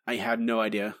 Matt. I have no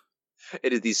idea.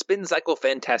 It is the spin cycle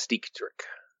fantastique trick.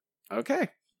 Okay,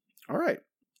 all right.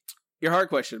 Your hard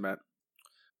question, Matt.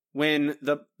 When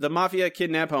the Mafia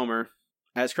kidnap Homer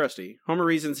as Krusty, Homer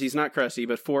reasons he's not Krusty,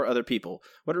 but 4 other people.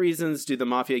 What reasons do the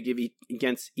Mafia give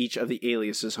against each of the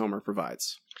aliases Homer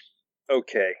provides?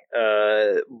 Okay.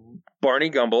 Barney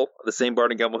Gumble, the same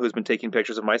Barney Gumble who's been taking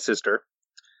pictures of my sister.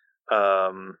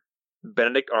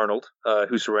 Benedict Arnold,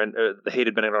 the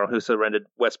hated Benedict Arnold, who surrendered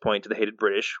West Point to the hated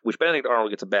British, which Benedict Arnold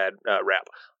gets a bad rap.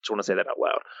 Just want to say that out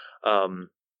loud.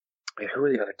 Who are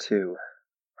the other 2?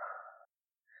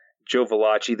 Joe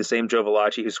Valachi, the same Joe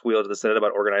Valachi who squealed to the Senate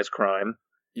about organized crime.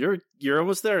 You're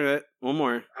almost there, Matt. One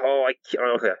more. Oh,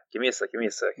 okay. Give me a sec.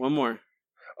 One more.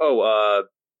 Oh,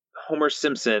 Homer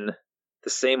Simpson, the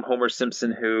same Homer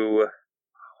Simpson who...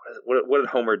 What did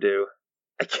Homer do?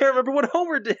 I can't remember what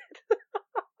Homer did.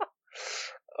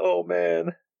 Oh,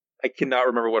 man. I cannot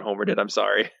remember what Homer did. I'm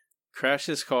sorry. Crashed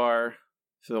his car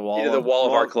through the wall.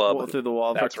 Of our club. Through the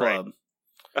wall of That's our club.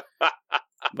 Right.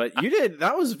 But you did.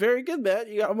 That was very good, Matt.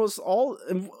 You got almost all...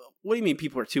 What do you mean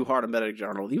people are too hard on Benedict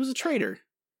Arnold? He was a traitor.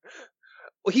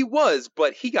 Well, he was,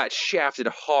 but he got shafted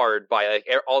hard by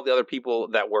all the other people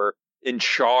that were in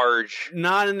charge.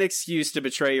 Not an excuse to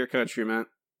betray your country, Matt.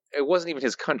 It wasn't even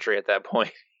his country at that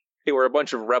point. They were a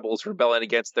bunch of rebels rebelling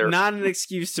against their... Not an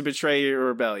excuse to betray your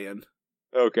rebellion.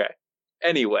 Okay.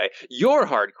 Anyway, your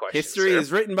hard question, History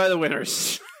is written by the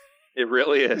winners. It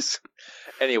really is.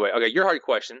 Anyway, okay, your hard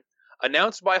question.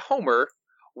 Announced by Homer,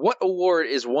 what award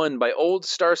is won by Old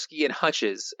Starsky and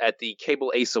Hutch's at the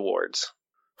Cable Ace Awards?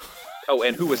 Oh,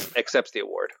 and who accepts the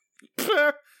award?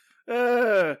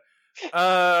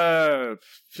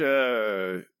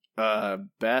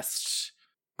 Best...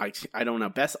 I don't know,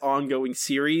 best ongoing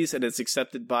series, and it's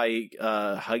accepted by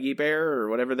Huggy Bear, or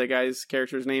whatever the guy's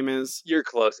character's name is. You're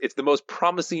close. It's the most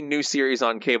promising new series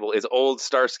on cable is Old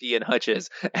Starsky and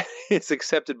Hutch's. It's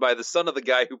accepted by the son of the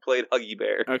guy who played Huggy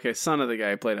Bear. Okay, son of the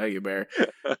guy who played Huggy Bear.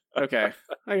 Okay.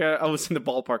 I was in the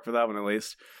ballpark for that one, at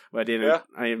least. But I didn't.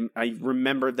 Yeah. I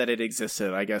remembered that it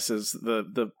existed, I guess, is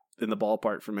the in the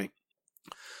ballpark for me.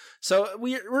 So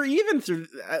we're even through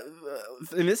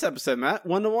in this episode, Matt.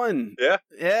 1-1. Yeah.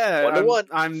 1-1.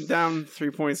 I'm down 3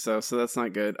 points though, so that's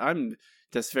not good. I'm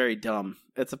just very dumb.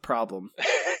 It's a problem.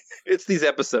 It's these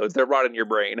episodes; they're rotting your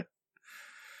brain.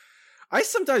 I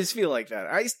sometimes feel like that.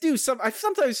 I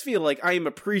sometimes feel like I am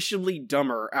appreciably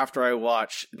dumber after I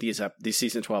watch these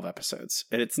season 12 episodes,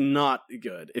 and it's not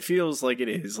good. It feels like it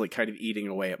is kind of eating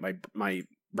away at my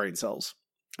brain cells.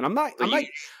 And I'm not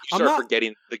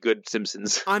forgetting the good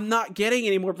Simpsons. I'm not getting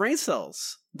any more brain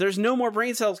cells. There's no more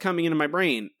brain cells coming into my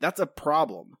brain. That's a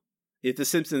problem. If the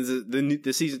Simpsons,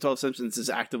 the season 12 Simpsons is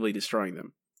actively destroying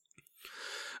them.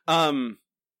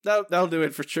 That'll do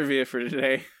it for trivia for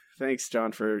today. Thanks,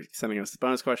 John, for sending us the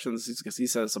bonus questions, because he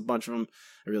sent us a bunch of them.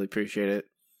 I really appreciate it.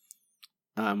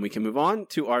 We can move on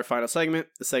to our final segment,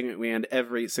 the segment we end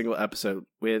every single episode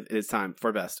with. It is time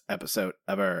for Best Episode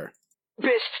Ever.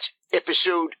 Best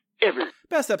episode ever.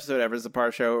 Best Episode Ever is the part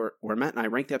of the show where Matt and I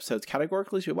rank the episodes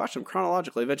categorically, so we watch them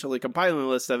chronologically, eventually compiling a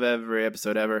list of every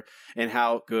episode ever and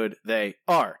how good they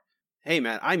are. Hey,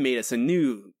 Matt, I made us a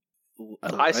new...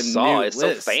 I saw it. It's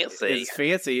so fancy. It's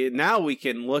fancy. Now we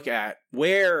can look at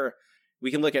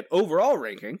overall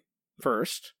ranking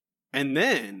first, And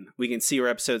then we can see our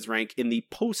episodes rank in the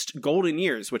post-Golden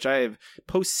Years, which I have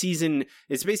post-season.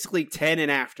 It's basically 10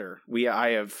 and after.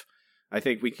 I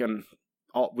think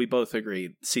we both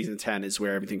agree season 10 is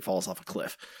where everything falls off a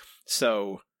cliff.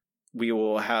 So we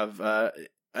will have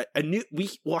we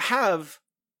will have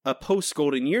a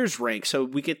post-Golden Years rank. So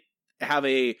we could have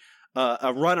a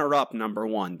runner-up number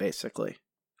 1, basically.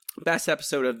 Best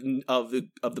episode of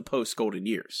the post-Golden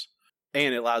Years.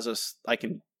 And it allows us, I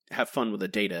can have fun with the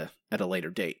data at a later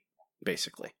date,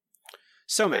 basically.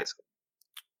 So, Matt,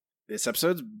 this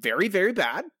episode's very, very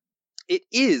bad. It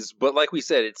is, but like we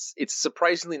said, it's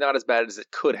surprisingly not as bad as it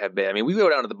could have been. I mean, we go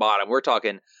down to the bottom. We're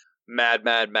talking Mad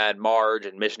Marge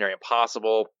and Missionary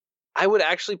Impossible. I would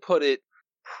actually put it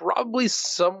probably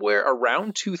somewhere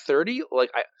around 230.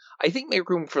 Like, I think Make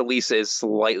Room for Lisa is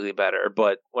slightly better,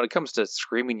 but when it comes to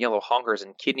Screaming Yellow Honkers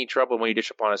and Kidney Trouble When You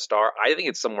Dish Upon a Star, I think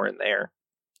it's somewhere in there.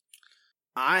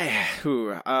 I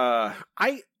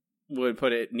would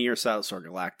put it near Battlestar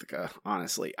Galactica,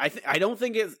 honestly. I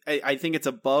think it's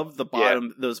above the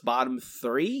bottom, those bottom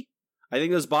 3. I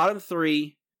think those bottom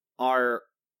 3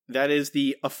 that is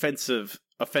the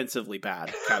offensively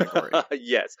bad category.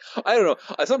 Yes. I don't know.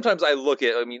 Sometimes I look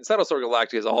at, Battlestar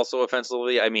Galactica is also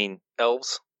offensively,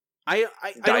 elves.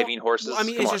 Diving horses.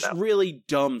 It's just really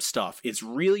dumb stuff. It's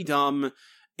really dumb.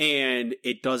 And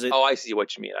it doesn't. Oh, I see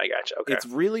what you mean. I gotcha. Okay, it's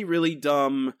really, really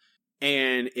dumb,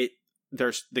 and it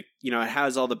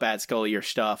has all the bad Scully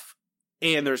stuff,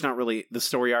 and there's not really the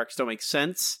story arcs don't make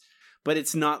sense. But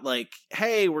it's not like,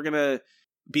 hey, we're gonna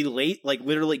be late, like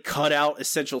literally cut out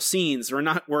essential scenes. We're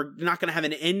not gonna have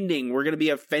an ending. We're gonna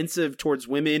be offensive towards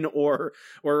women or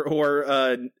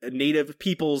native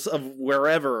peoples of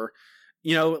wherever,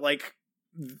 like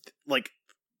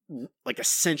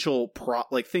essential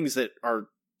things that are,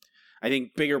 I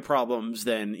think, bigger problems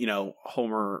than,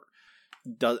 Homer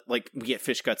does. Like, we get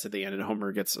fish guts at the end and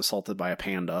Homer gets assaulted by a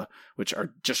panda, which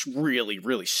are just really,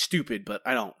 really stupid, but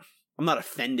I'm not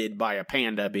offended by a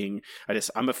panda being,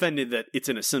 I'm offended that it's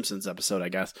in a Simpsons episode, I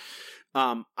guess.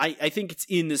 I think it's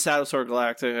in the Battlestar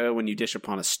Galactica When You Dish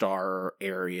Upon a Star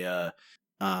area.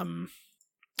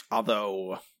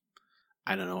 Although,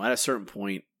 I don't know, at a certain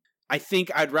point,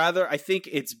 I'd rather watch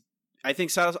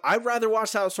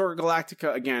Battlestar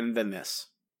Galactica again than this.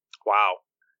 Wow.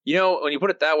 When you put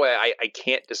it that way, I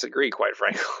can't disagree, quite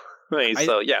frankly. That's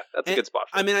a good spot.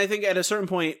 I think at a certain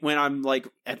point when I'm like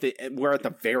we're at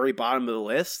the very bottom of the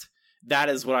list, that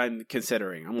is what I'm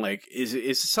considering. I'm like,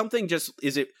 is something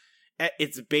is it at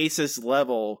its basis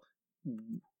level?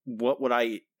 What would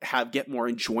I get more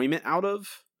enjoyment out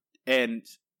of? And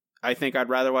I think I'd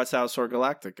rather watch Battlestar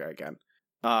Galactica again.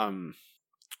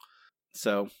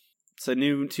 So it's a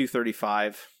new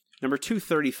 235. Number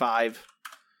 235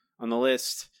 on the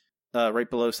list, right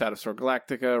below Battlestar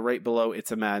Galactica, right below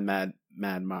It's a Mad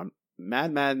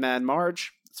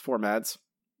Marge. It's 4 Mads.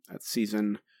 That's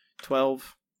season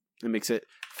 12. It makes it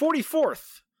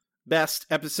 44th best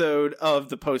episode of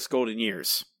the post-Golden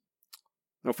Years.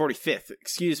 No, 45th.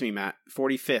 Excuse me, Matt.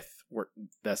 45th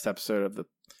best episode of the...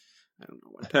 I don't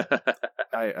know what.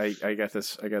 I got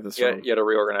this. I got this. You got to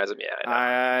reorganize them.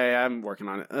 Yeah, I'm working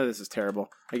on it. Oh, this is terrible.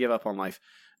 I give up on life.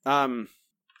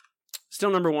 Still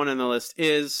number 1 on the list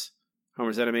is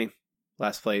Homer's Enemy.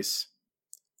 Last place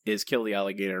is Kill the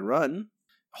Alligator and Run.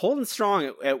 Holding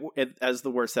strong as the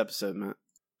worst episode, Matt.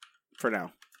 For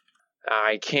now,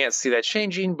 I can't see that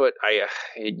changing, but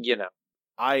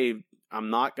I'm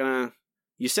not gonna.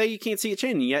 You say you can't see it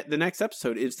changing, yet the next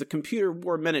episode is the Computer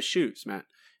Wore Menace Shoes, Matt,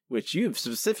 which you've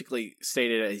specifically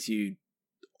stated as you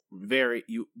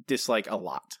dislike a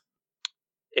lot.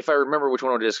 If I remember which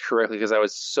one it is correctly, because I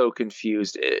was so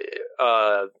confused.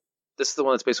 This is the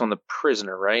one that's based on The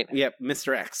Prisoner, right? Yep,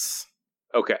 Mr. X.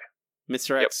 Okay.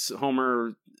 Mr. X,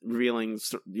 Homer revealing,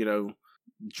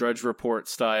 Drudge Report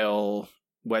style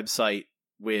website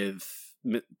with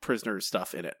prisoner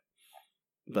stuff in it.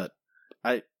 But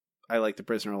I like The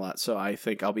Prisoner a lot, so I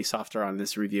think I'll be softer on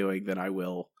this reviewing than I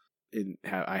will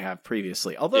I have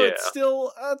previously. Although it's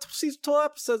still season 12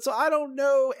 episodes, so I don't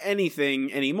know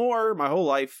anything anymore. My whole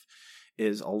life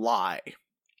is a lie.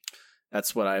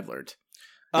 That's what I've learned.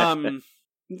 You can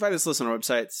find this list on our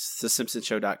website,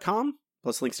 thesimpsonshow.com,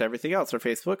 plus links to everything else, our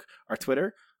Facebook, our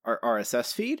Twitter, our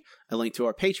RSS feed, a link to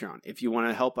our Patreon. If you want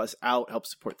to help us out, help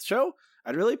support the show,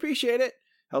 I'd really appreciate it.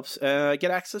 Helps get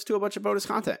access to a bunch of bonus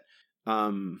content. I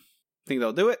think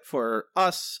they'll do it for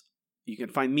us. You can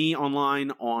find me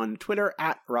online on Twitter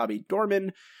at Robbie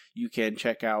Dorman. You can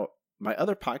check out my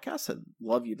other podcasts. I'd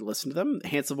love you to listen to them.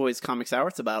 Handsome Boys Comics Hour.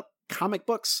 It's about comic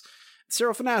books.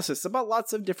 Serial Fanasis. It's about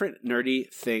lots of different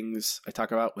nerdy things I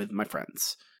talk about with my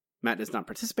friends. Matt does not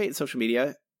participate in social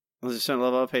media Let's just send a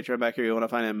level up Patreon back here. You want to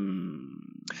find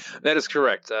him? That is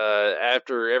correct.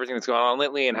 After everything that's gone on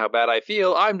lately and how bad I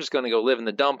feel, I'm just going to go live in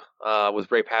the dump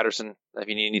with Ray Patterson. If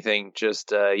you need anything,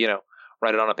 just,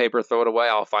 write it on a paper, throw it away.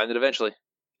 I'll find it eventually.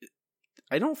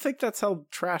 I don't think that's how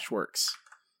trash works.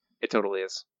 It totally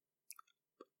is.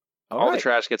 All right. The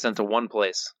trash gets sent to one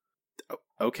place.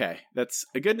 Okay. That's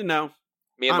good to know.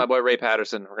 Me and my boy Ray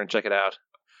Patterson, we're going to check it out.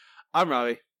 I'm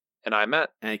Robbie. And I'm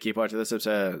Matt. And keep watching this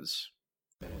episode.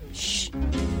 Shh.